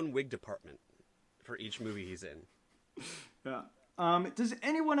has his own wig department for each movie he's in. Yeah. Does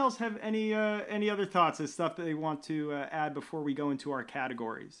anyone else have any other thoughts or stuff that they want to add before we go into our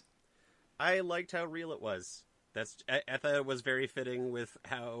categories? I liked how real it was. I thought it was very fitting with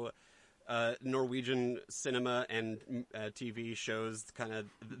how Norwegian cinema and TV shows kind of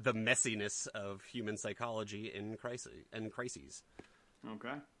the messiness of human psychology in crises.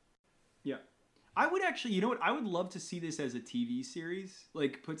 Okay. Yeah. I would actually, I would love to see this as a TV series.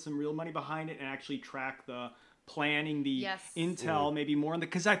 Like, put some real money behind it and actually track the planning, the intel, maybe more on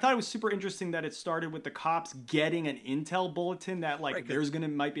because I thought it was super interesting that it started with the cops getting an intel bulletin that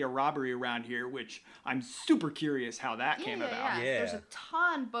might be a robbery around here, which I'm super curious how that came about. Yeah. There's a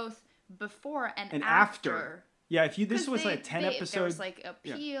ton both before and after. Yeah, this was like 10 episodes. There was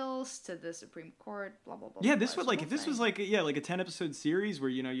appeals to the Supreme Court, blah blah blah. Yeah, this would if this was like a 10-episode series where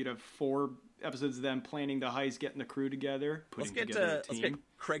you'd have 4 episodes of them planning the heist, getting the crew together, putting together a team. Let's get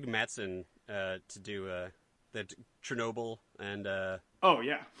Craig Mattson to do the Chernobyl and. Oh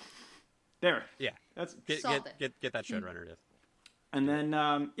yeah, there. Yeah, that's get that showrunner to. And then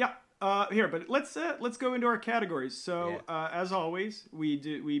but let's go into our categories. So as always, we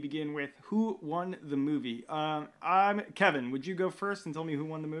begin with who won the movie. I'm Kevin. Would you go first and tell me who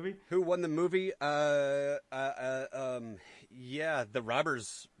won the movie? Who won the movie? The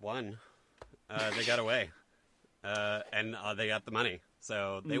robbers won. They got away, and they got the money,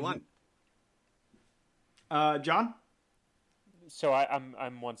 so they won. John. So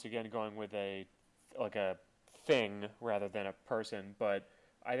I'm once again going with a thing rather than a person, but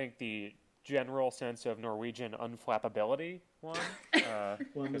I think the general sense of Norwegian unflappability won.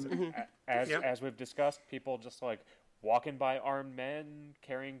 As we've discussed, people just walking by armed men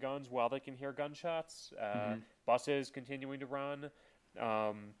carrying guns while they can hear gunshots. Buses continuing to run.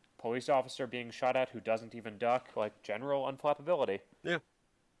 Police officer being shot at who doesn't even duck. General unflappability. Yeah,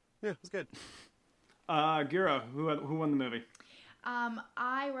 it was good. Gira, who won the movie?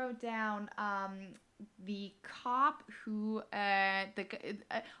 I wrote down the cop who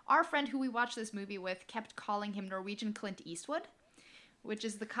our friend who we watched this movie with kept calling him Norwegian Clint Eastwood, which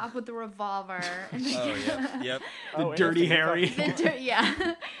is the cop with the revolver. Yep. The Dirty Harry.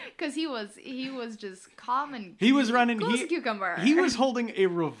 Yeah, because he was just calm and he was running. Cool as a cucumber. He was holding a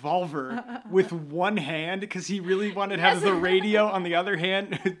revolver with one hand because he really wanted to have the radio on the other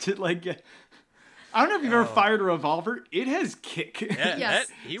hand to like. I don't know if you've ever fired a revolver. It has kick. Yeah, Yes.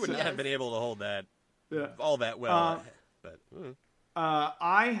 he would not have been able to hold that all that well. But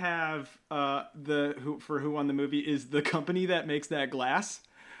I have who won the movie is the company that makes that glass.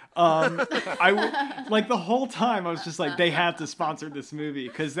 Like the whole time I was just like, they have to sponsor this movie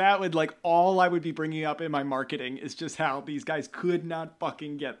because that would like all I would be bringing up in my marketing is just how these guys could not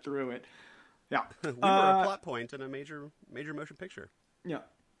fucking get through it. Yeah, we were a plot point in a major motion picture. Yeah,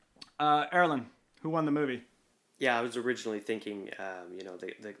 Erlen, who won the movie? Yeah, I was originally thinking,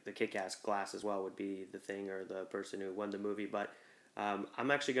 the kick-ass glass as well would be the thing or the person who won the movie, but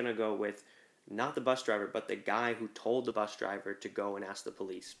I'm actually going to go with not the bus driver, but the guy who told the bus driver to go and ask the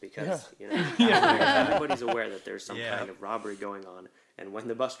police because, everybody's aware that there's some kind of robbery going on. And when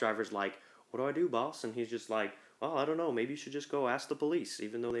the bus driver's like, what do I do, boss? And he's just like, well, I don't know. Maybe you should just go ask the police,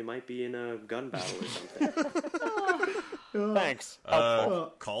 even though they might be in a gun battle or something. Thanks.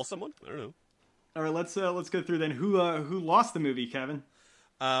 Call someone? I don't know. All right, let's go through then. Who lost the movie, Kevin?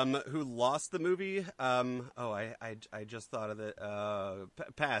 Who lost the movie? I just thought of it.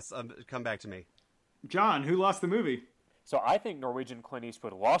 Pass. Come back to me. John, who lost the movie? So I think Norwegian Clint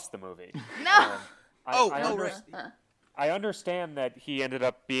Eastwood lost the movie. No. I understand that he ended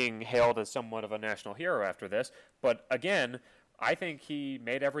up being hailed as somewhat of a national hero after this, but again, I think he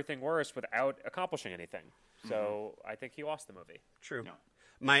made everything worse without accomplishing anything. So I think he lost the movie. True. No.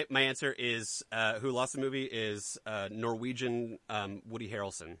 My answer is who lost the movie is Norwegian Woody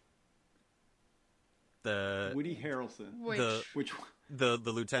Harrelson. Woody Harrelson. Which one? The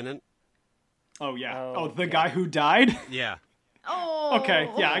lieutenant. Oh yeah. The guy who died. Yeah. Oh. Okay.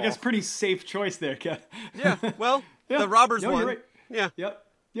 Yeah. I guess pretty safe choice there, Kev. Yeah. Well, the robbers won. You're right. Yeah. Yep.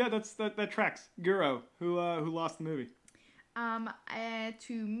 Yeah. That tracks. Guro, who lost the movie?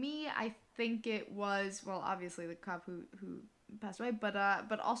 To me, I think it was obviously the cop who passed away, but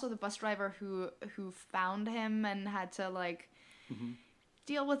also the bus driver who found him and had to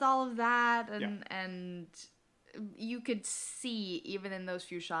deal with all of that and you could see even in those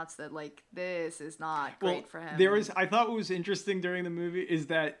few shots that this is not great for him. I thought what was interesting during the movie is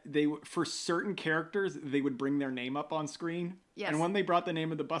that for certain characters they would bring their name up on screen. Yes. And when they brought the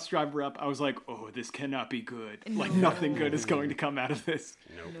name of the bus driver up, I was like, oh, this cannot be good. No. Nothing good is going to come out of this.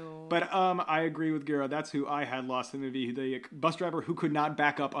 No. But I agree with Giro. That's who I had lost in the movie. The bus driver who could not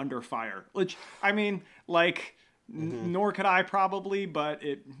back up under fire. Which, I mean, nor could I probably, but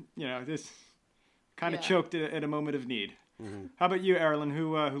it, this kind of choked at a moment of need. Mm-hmm. How about you, Erlen,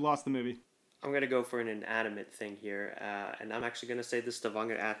 who lost the movie? I'm going to go for an inanimate thing here, and I'm actually going to say the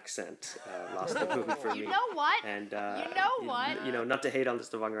Stavanger accent lost the movie for me. You know what? And, what? Not to hate on the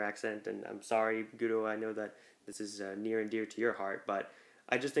Stavanger accent, and I'm sorry, Guro, I know that this is near and dear to your heart, but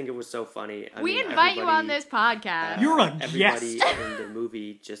I just think it was so funny. We invite you on this podcast. You're a guest. Everybody in the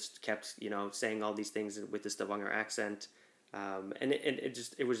movie just kept, saying all these things with the Stavanger accent, and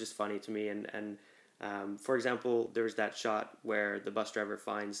it was just funny to me, and for example, there's that shot where the bus driver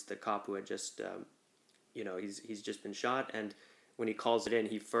finds the cop who had just, he's just been shot, and when he calls it in,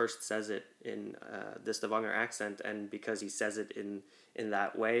 he first says it in the Stavanger accent, and because he says it in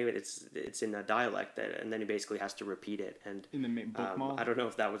that way, it's in a dialect, and then he basically has to repeat it. And in the book mall? I don't know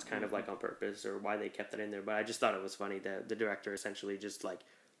if that was kind of on purpose or why they kept that in there, but I just thought it was funny that the director essentially just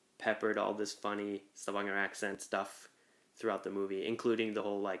peppered all this funny Stavanger accent stuff throughout the movie, including the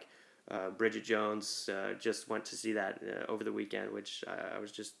whole Bridget Jones just went to see that over the weekend, which I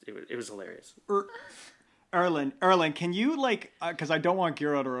was just it was hilarious. Erlen, can you because I don't want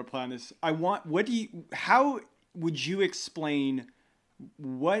Giro to reply on this. How would you explain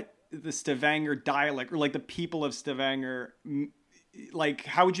what the Stavanger dialect or the people of Stavanger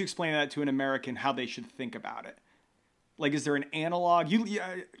how would you explain that to an American how they should think about it? Is there an analog? You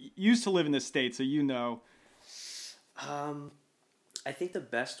used to live in the States, so you know. I think the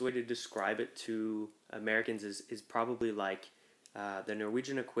best way to describe it to Americans is probably the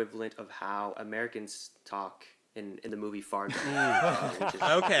Norwegian equivalent of how Americans talk in the movie Fargo. Which is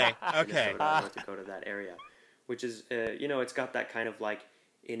okay. Minnesota, North Dakota, that area. Which is, it's got that kind of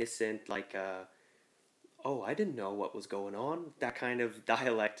innocent, oh, I didn't know what was going on, that kind of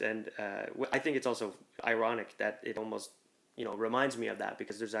dialect. And I think it's also ironic that it almost, reminds me of that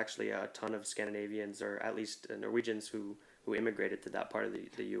because there's actually a ton of Scandinavians or at least Norwegians who immigrated to that part of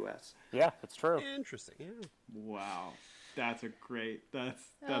the U.S. Yeah, that's true. Interesting, yeah. Wow. That's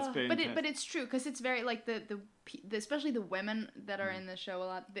fantastic. But it's true because it's very like the especially the women that are in the show a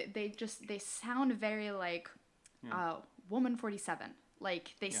lot. They sound very like woman 47.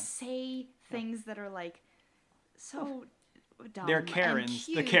 Like they say things that are like so dumb. They're Karens. And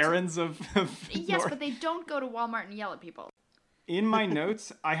cute. The Karens of yes, but they don't go to Walmart and yell at people. In my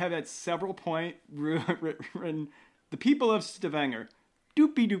notes, I have at several points written the people of Stavanger.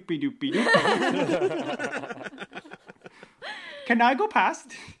 Doopy doopy doopy doopy. Can I go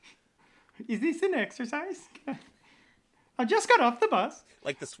past? Is this an exercise? I just got off the bus.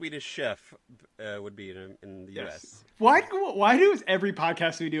 Like the Swedish chef would be in the U.S. Why does every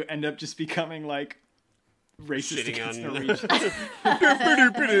podcast we do end up just becoming like racist against Norwegians?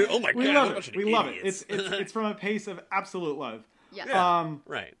 Oh my God! We love it. It's from a place of absolute love. Yes. Yeah.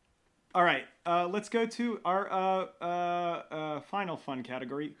 Right. All right. Let's go to our final fun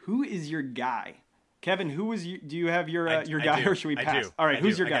category. Who is your guy? Kevin, do you have your guy, or should we pass? All right,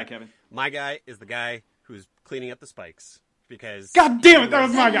 who's your guy, Kevin? My guy is the guy who's cleaning up the spikes because. God damn it, that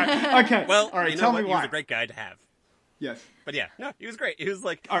was my guy. Okay. Well, all right, tell me why. He was a great guy to have. Yes. But yeah, no, he was great. He was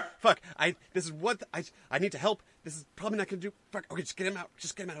like, fuck, this is what I need to help. This is probably not going to do. Fuck, okay, just get him out.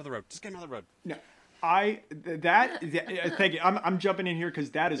 Just get him out of the road. Just get him out of the road. No. Thank you. I'm jumping in here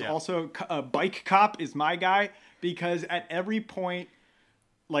because that is also a bike cop is my guy because at every point,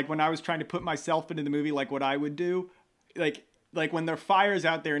 like when I was trying to put myself into the movie, like what I would do, like when there are fires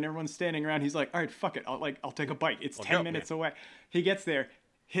out there and everyone's standing around, he's like, all right, fuck it. I'll take a bike. It's 10 minutes away. He gets there,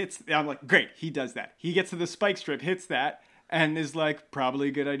 I'm like, great. He does that. He gets to the spike strip, hits that, and is like, probably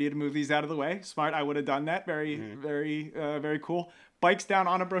a good idea to move these out of the way. Smart. I would have done that. Very, very cool. Bikes down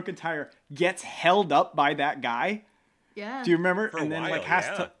on a broken tire, gets held up by that guy. Yeah. Do you remember? For a while,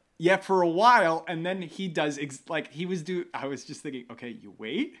 for a while, and then he does I was just thinking, okay, you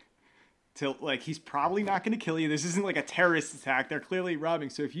wait till like he's probably not going to kill you. This isn't like a terrorist attack. They're clearly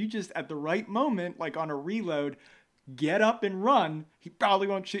robbing. So if you just at the right moment, like on a reload, get up and run, he probably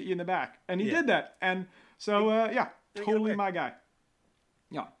won't shoot you in the back. And he did that. And so totally my guy.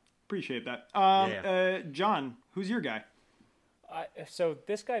 Yeah, appreciate that. John, who's your guy? So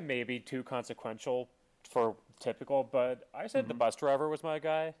this guy may be too consequential for typical, but I said the bus driver was my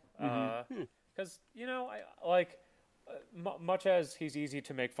guy. Because, much as he's easy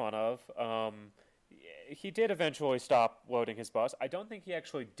to make fun of, he did eventually stop loading his bus. I don't think he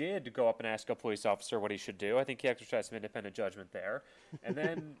actually did go up and ask a police officer what he should do. I think he exercised some independent judgment there. And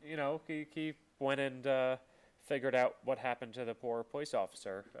then, he went and figured out what happened to the poor police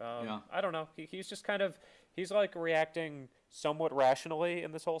officer. I don't know. He's just he's like reacting somewhat rationally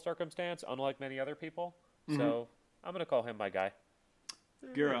in this whole circumstance, unlike many other people. So I'm going to call him my guy.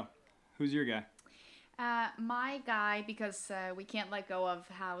 Guro, who's your guy? My guy, because we can't let go of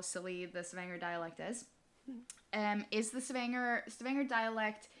how silly the Stavanger dialect is the Stavanger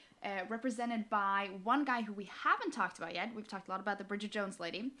dialect represented by one guy who we haven't talked about yet. We've talked a lot about the Bridget Jones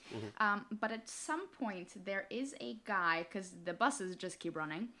lady. But at some point, there is a guy, because the buses just keep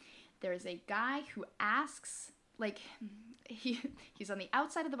running, there's a guy who asks, like, he's on the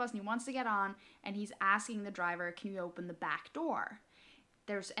outside of the bus and he wants to get on, and he's asking the driver, can you open the back door?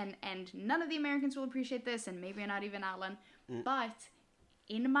 And none of the Americans will appreciate this, and maybe not even Alan, but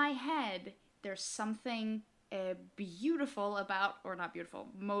in my head, there's something beautiful about, or not beautiful,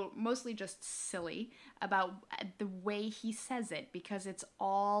 mostly just silly, about the way he says it, because it's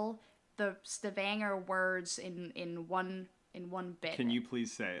all the Stavanger words in one bit. Can you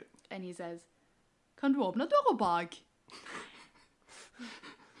please say it? And he says, kan du åpne døra bak?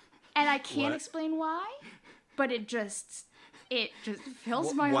 And I can't explain why, but it just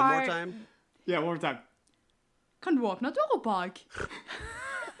fills my heart. One more time? Yeah, one more time. Kan du åpne døra bak?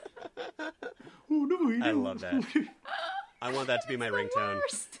 I love that. I want that to be my ringtone.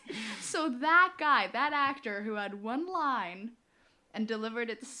 So that guy, that actor who had one line and delivered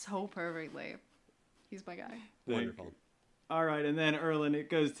it so perfectly, he's my guy. Wonderful. All right, and then Erlen, it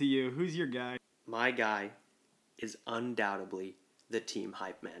goes to you. Who's your guy? My guy is undoubtedly the team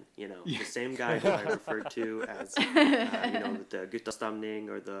hype man. The same guy who I referred to as, the guttastamning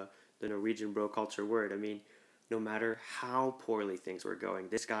or the Norwegian bro culture word. I mean, no matter how poorly things were going,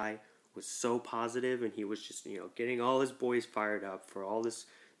 this guy was so positive, and he was just, getting all his boys fired up for all this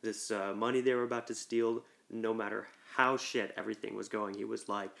money they were about to steal. No matter how shit everything was going, he was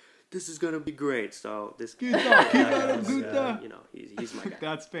like, this is going to be great. So this he's my guy.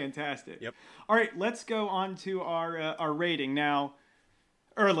 That's fantastic. Yep. All right, let's go on to our rating. Now,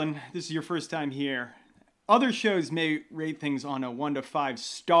 Erlen, this is your first time here. Other shows may rate things on a 1 to 5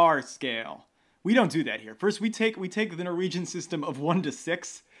 star scale. We don't do that here. First, we take the Norwegian system of 1 to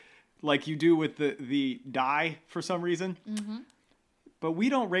 6. like you do with the die for some reason. Mm-hmm. But we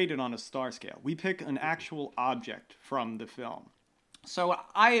don't rate it on a star scale. We pick an actual object from the film. So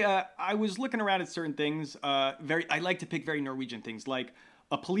I was looking around at certain things. I like to pick very Norwegian things, like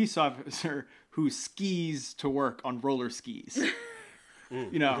a police officer who skis to work on roller skis.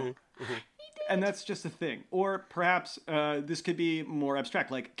 You know, and that's just a thing. Or perhaps this could be more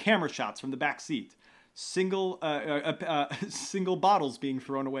abstract, like camera shots from the back seat, single bottles being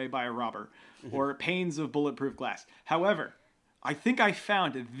thrown away by a robber, or panes of bulletproof glass. However, I think I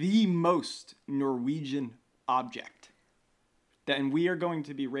found the most Norwegian object. And we are going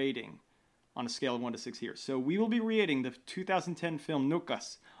to be rating on a scale of 1 to 6 here. So we will be rating the 2010 film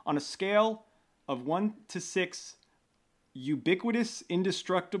Nokas on a scale of 1 to 6 ubiquitous,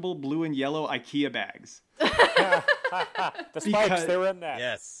 indestructible blue and yellow IKEA bags. The spikes, they were in that.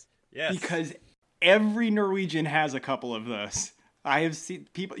 Yes. Because every Norwegian has a couple of those. I have seen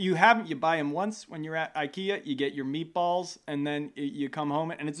people, you buy them once when you're at IKEA, you get your meatballs, and then you come home,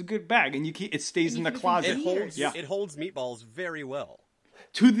 and it's a good bag, and it stays in the closet. It holds meatballs very well.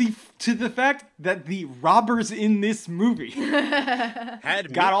 To the fact that the robbers in this movie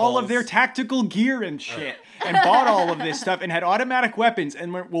got all of their tactical gear and shit, and bought all of this stuff, and had automatic weapons,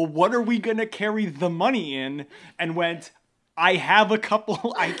 and went, well, what are we going to carry the money in? And went, I have a couple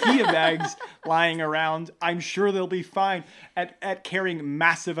IKEA bags lying around. I'm sure they'll be fine at carrying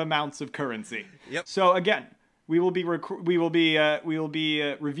massive amounts of currency. Yep. So again, we will be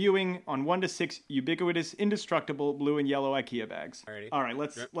reviewing on 1 to 6 ubiquitous, indestructible blue and yellow IKEA bags. Alrighty. All right,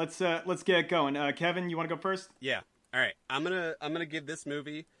 let's get going. Kevin, you want to go first? Yeah. All right. I'm gonna give this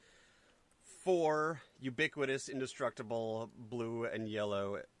movie 4 ubiquitous, indestructible blue and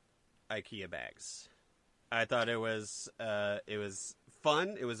yellow IKEA bags. I thought it was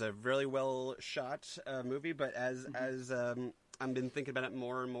fun. It was a really well shot movie, but as I've been thinking about it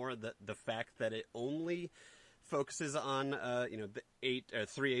more and more, the fact that it only focuses on the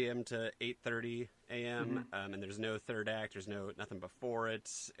 3 a.m. to 8:30 a.m. And there's no third act. There's nothing before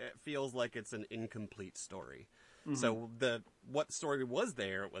it. It feels like it's an incomplete story. So what story was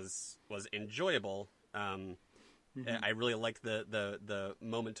there was enjoyable. I really liked the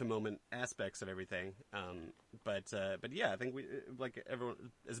moment to moment aspects of everything. But yeah, I think we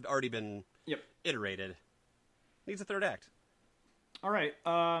everyone has already been iterated. Needs a third act. All right,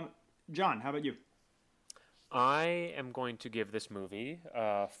 John, how about you? I am going to give this movie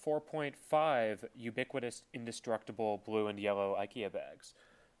 4.5 ubiquitous, indestructible blue and yellow IKEA bags,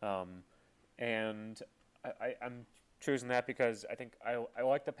 and I'm choosing that because I think I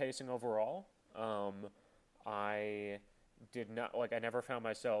like the pacing overall. I did not I never found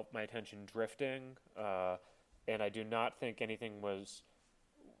my attention drifting, and I do not think any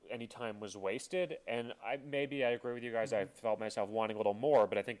time was wasted. And I agree with you guys. I felt myself wanting a little more,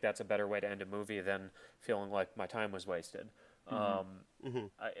 but I think that's a better way to end a movie than feeling like my time was wasted. I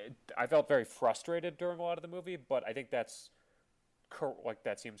felt very frustrated during a lot of the movie, but I think that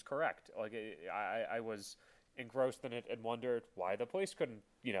seems correct. I was engrossed in it and wondered why the police couldn't,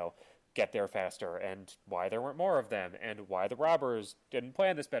 get there faster, and why there weren't more of them, and why the robbers didn't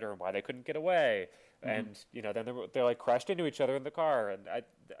plan this better, and why they couldn't get away. And then they crashed into each other in the car, and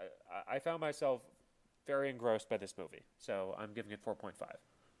I found myself very engrossed by this movie. So I'm giving it 4.5.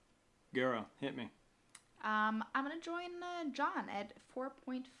 Garo, hit me. I'm gonna join John at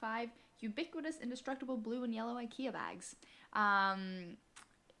 4.5 ubiquitous, indestructible blue and yellow IKEA bags.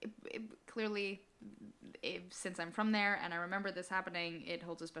 Clearly, since I'm from there and I remember this happening, it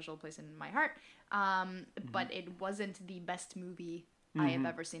holds a special place in my heart. But it wasn't the best movie I have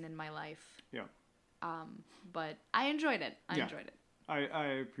ever seen in my life. Yeah. But I enjoyed it. I enjoyed it. I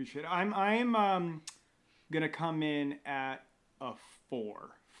appreciate it. I'm gonna come in at a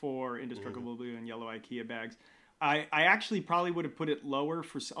 4 indestructible blue and yellow IKEA bags. I actually probably would have put it lower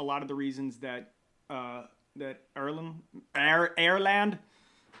for a lot of the reasons that Erland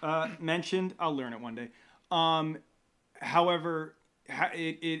mentioned. I'll learn it one day. However,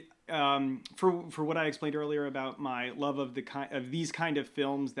 for what I explained earlier about my love of these kind of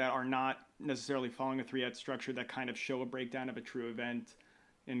films that are not necessarily following a 3-act structure, that kind of show a breakdown of a true event,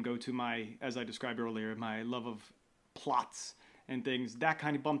 and go to as I described earlier, my love of plots and things, that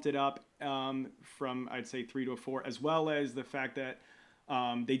kind of bumped it up from, I'd say, 3 to a 4, as well as the fact that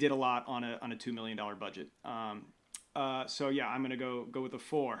they did a lot on a $2 million budget. So yeah, I'm gonna go with a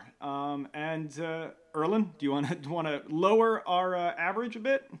 4. And Erlen, do you want to lower our average a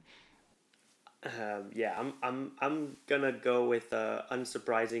bit? Yeah, I'm gonna go with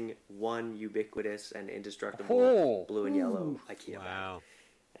unsurprising 1 ubiquitous and indestructible blue and yellow IKEA bag.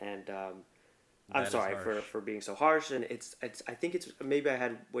 And I'm sorry for being so harsh, and it's I think it's maybe I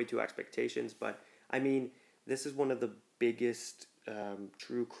had way too expectations, but I mean this is one of the biggest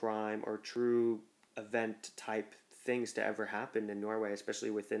true crime or true event type things to ever happen in Norway,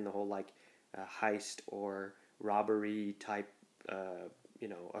 especially within the whole like heist or robbery type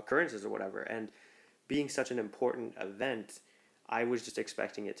occurrences or whatever. And being such an important event, I was just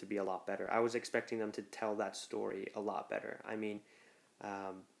expecting it to be a lot better. I was expecting them to tell that story a lot better. I mean,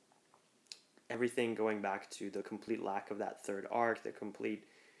 everything going back to the complete lack of that third arc, the complete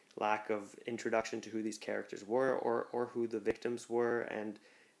lack of introduction to who these characters were or who the victims were, and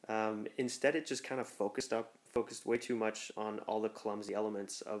instead it just kind of focused way too much on all the clumsy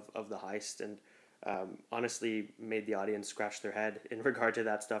elements of the heist, and honestly made the audience scratch their head in regard to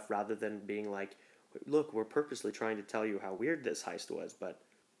that stuff, rather than being like, look, we're purposely trying to tell you how weird this heist was.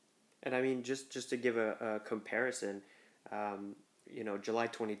 And I mean, just to give a comparison, July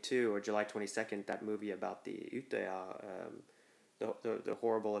 22 or July 22nd, that movie about the Utøya, the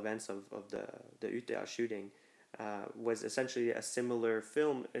horrible events of the Utøya shooting, was essentially a similar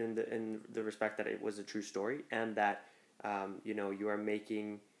film in the respect that it was a true story, and that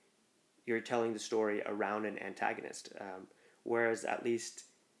you're telling the story around an antagonist, whereas at least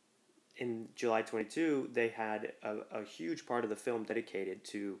in July 22 they had a huge part of the film dedicated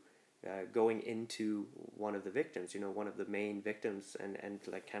to going into one of the victims, one of the main victims, and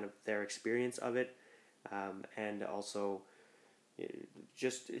like kind of their experience of it, and also it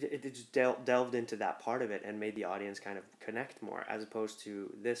just delved into that part of it and made the audience kind of connect more, as opposed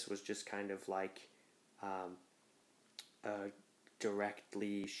to this was just kind of like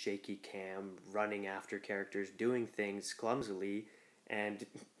directly shaky cam running after characters doing things clumsily, and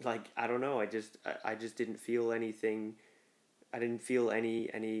like I don't know, I just didn't feel anything. I didn't feel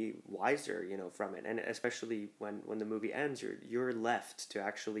any wiser, from it. And especially when the movie ends, you're left to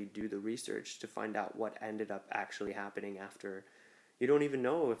actually do the research to find out what ended up actually happening after. You don't even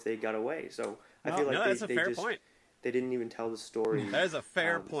know if they got away. So I feel like that's a fair point. They didn't even tell the story. That is a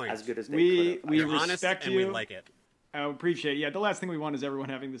fair point. As good as they could have. We respect you. And we like it. I appreciate it. Yeah, the last thing we want is everyone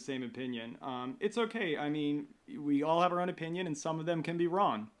having the same opinion. It's okay. I mean, we all have our own opinion, and some of them can be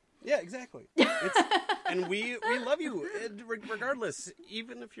wrong. Yeah, exactly. And we love you regardless,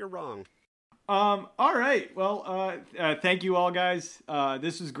 even if you're wrong. All right. Well, thank you all, guys.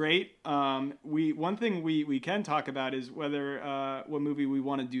 This was great. One thing we can talk about is whether what movie we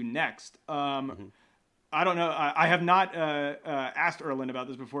want to do next. I don't know. I have not asked Erlen about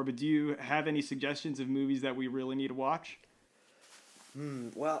this before, but do you have any suggestions of movies that we really need to watch?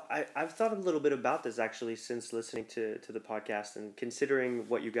 Well, I've thought a little bit about this actually since listening to the podcast, and considering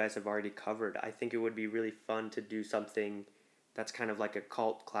what you guys have already covered, I think it would be really fun to do something that's kind of like a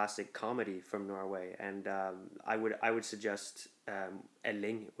cult classic comedy from Norway. And I would suggest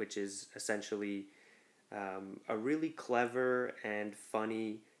Elling, which is essentially a really clever and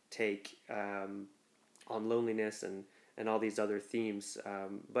funny take on loneliness and all these other themes,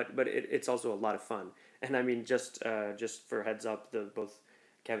 but it's also a lot of fun. And I mean, just for heads up, both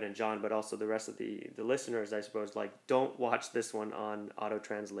Kevin and John, but also the rest of the listeners, I suppose, like, don't watch this one on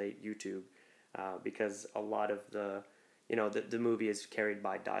auto-translate YouTube, because a lot of the movie is carried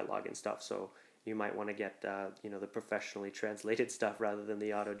by dialogue and stuff, so you might want to get the professionally translated stuff rather than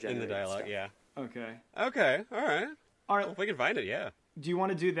the auto-generated in the dialogue stuff. Yeah. Okay, all right, well, if we can find it, yeah. Do you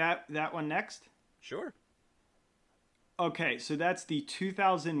want to do that one next? Sure. Okay, so that's the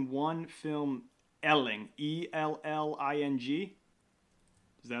 2001 film Elling, Elling.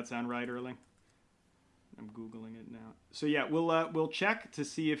 Does that sound right, Erling? I'm Googling it now. So yeah, we'll check to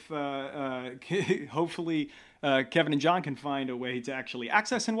see if hopefully Kevin and John can find a way to actually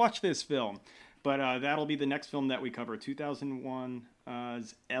access and watch this film. But that'll be the next film that we cover,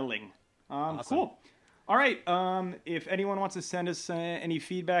 2001's Elling. Awesome. Cool. All right. If anyone wants to send us any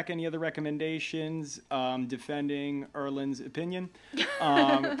feedback, any other recommendations, defending Erlen's opinion,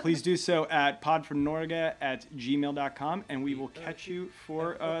 please do so at podfornorge@gmail.com, and we will catch you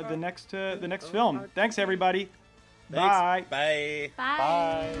for the next film. Thanks, everybody. Thanks. Bye. Bye.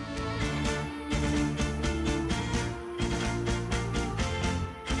 Bye. Bye.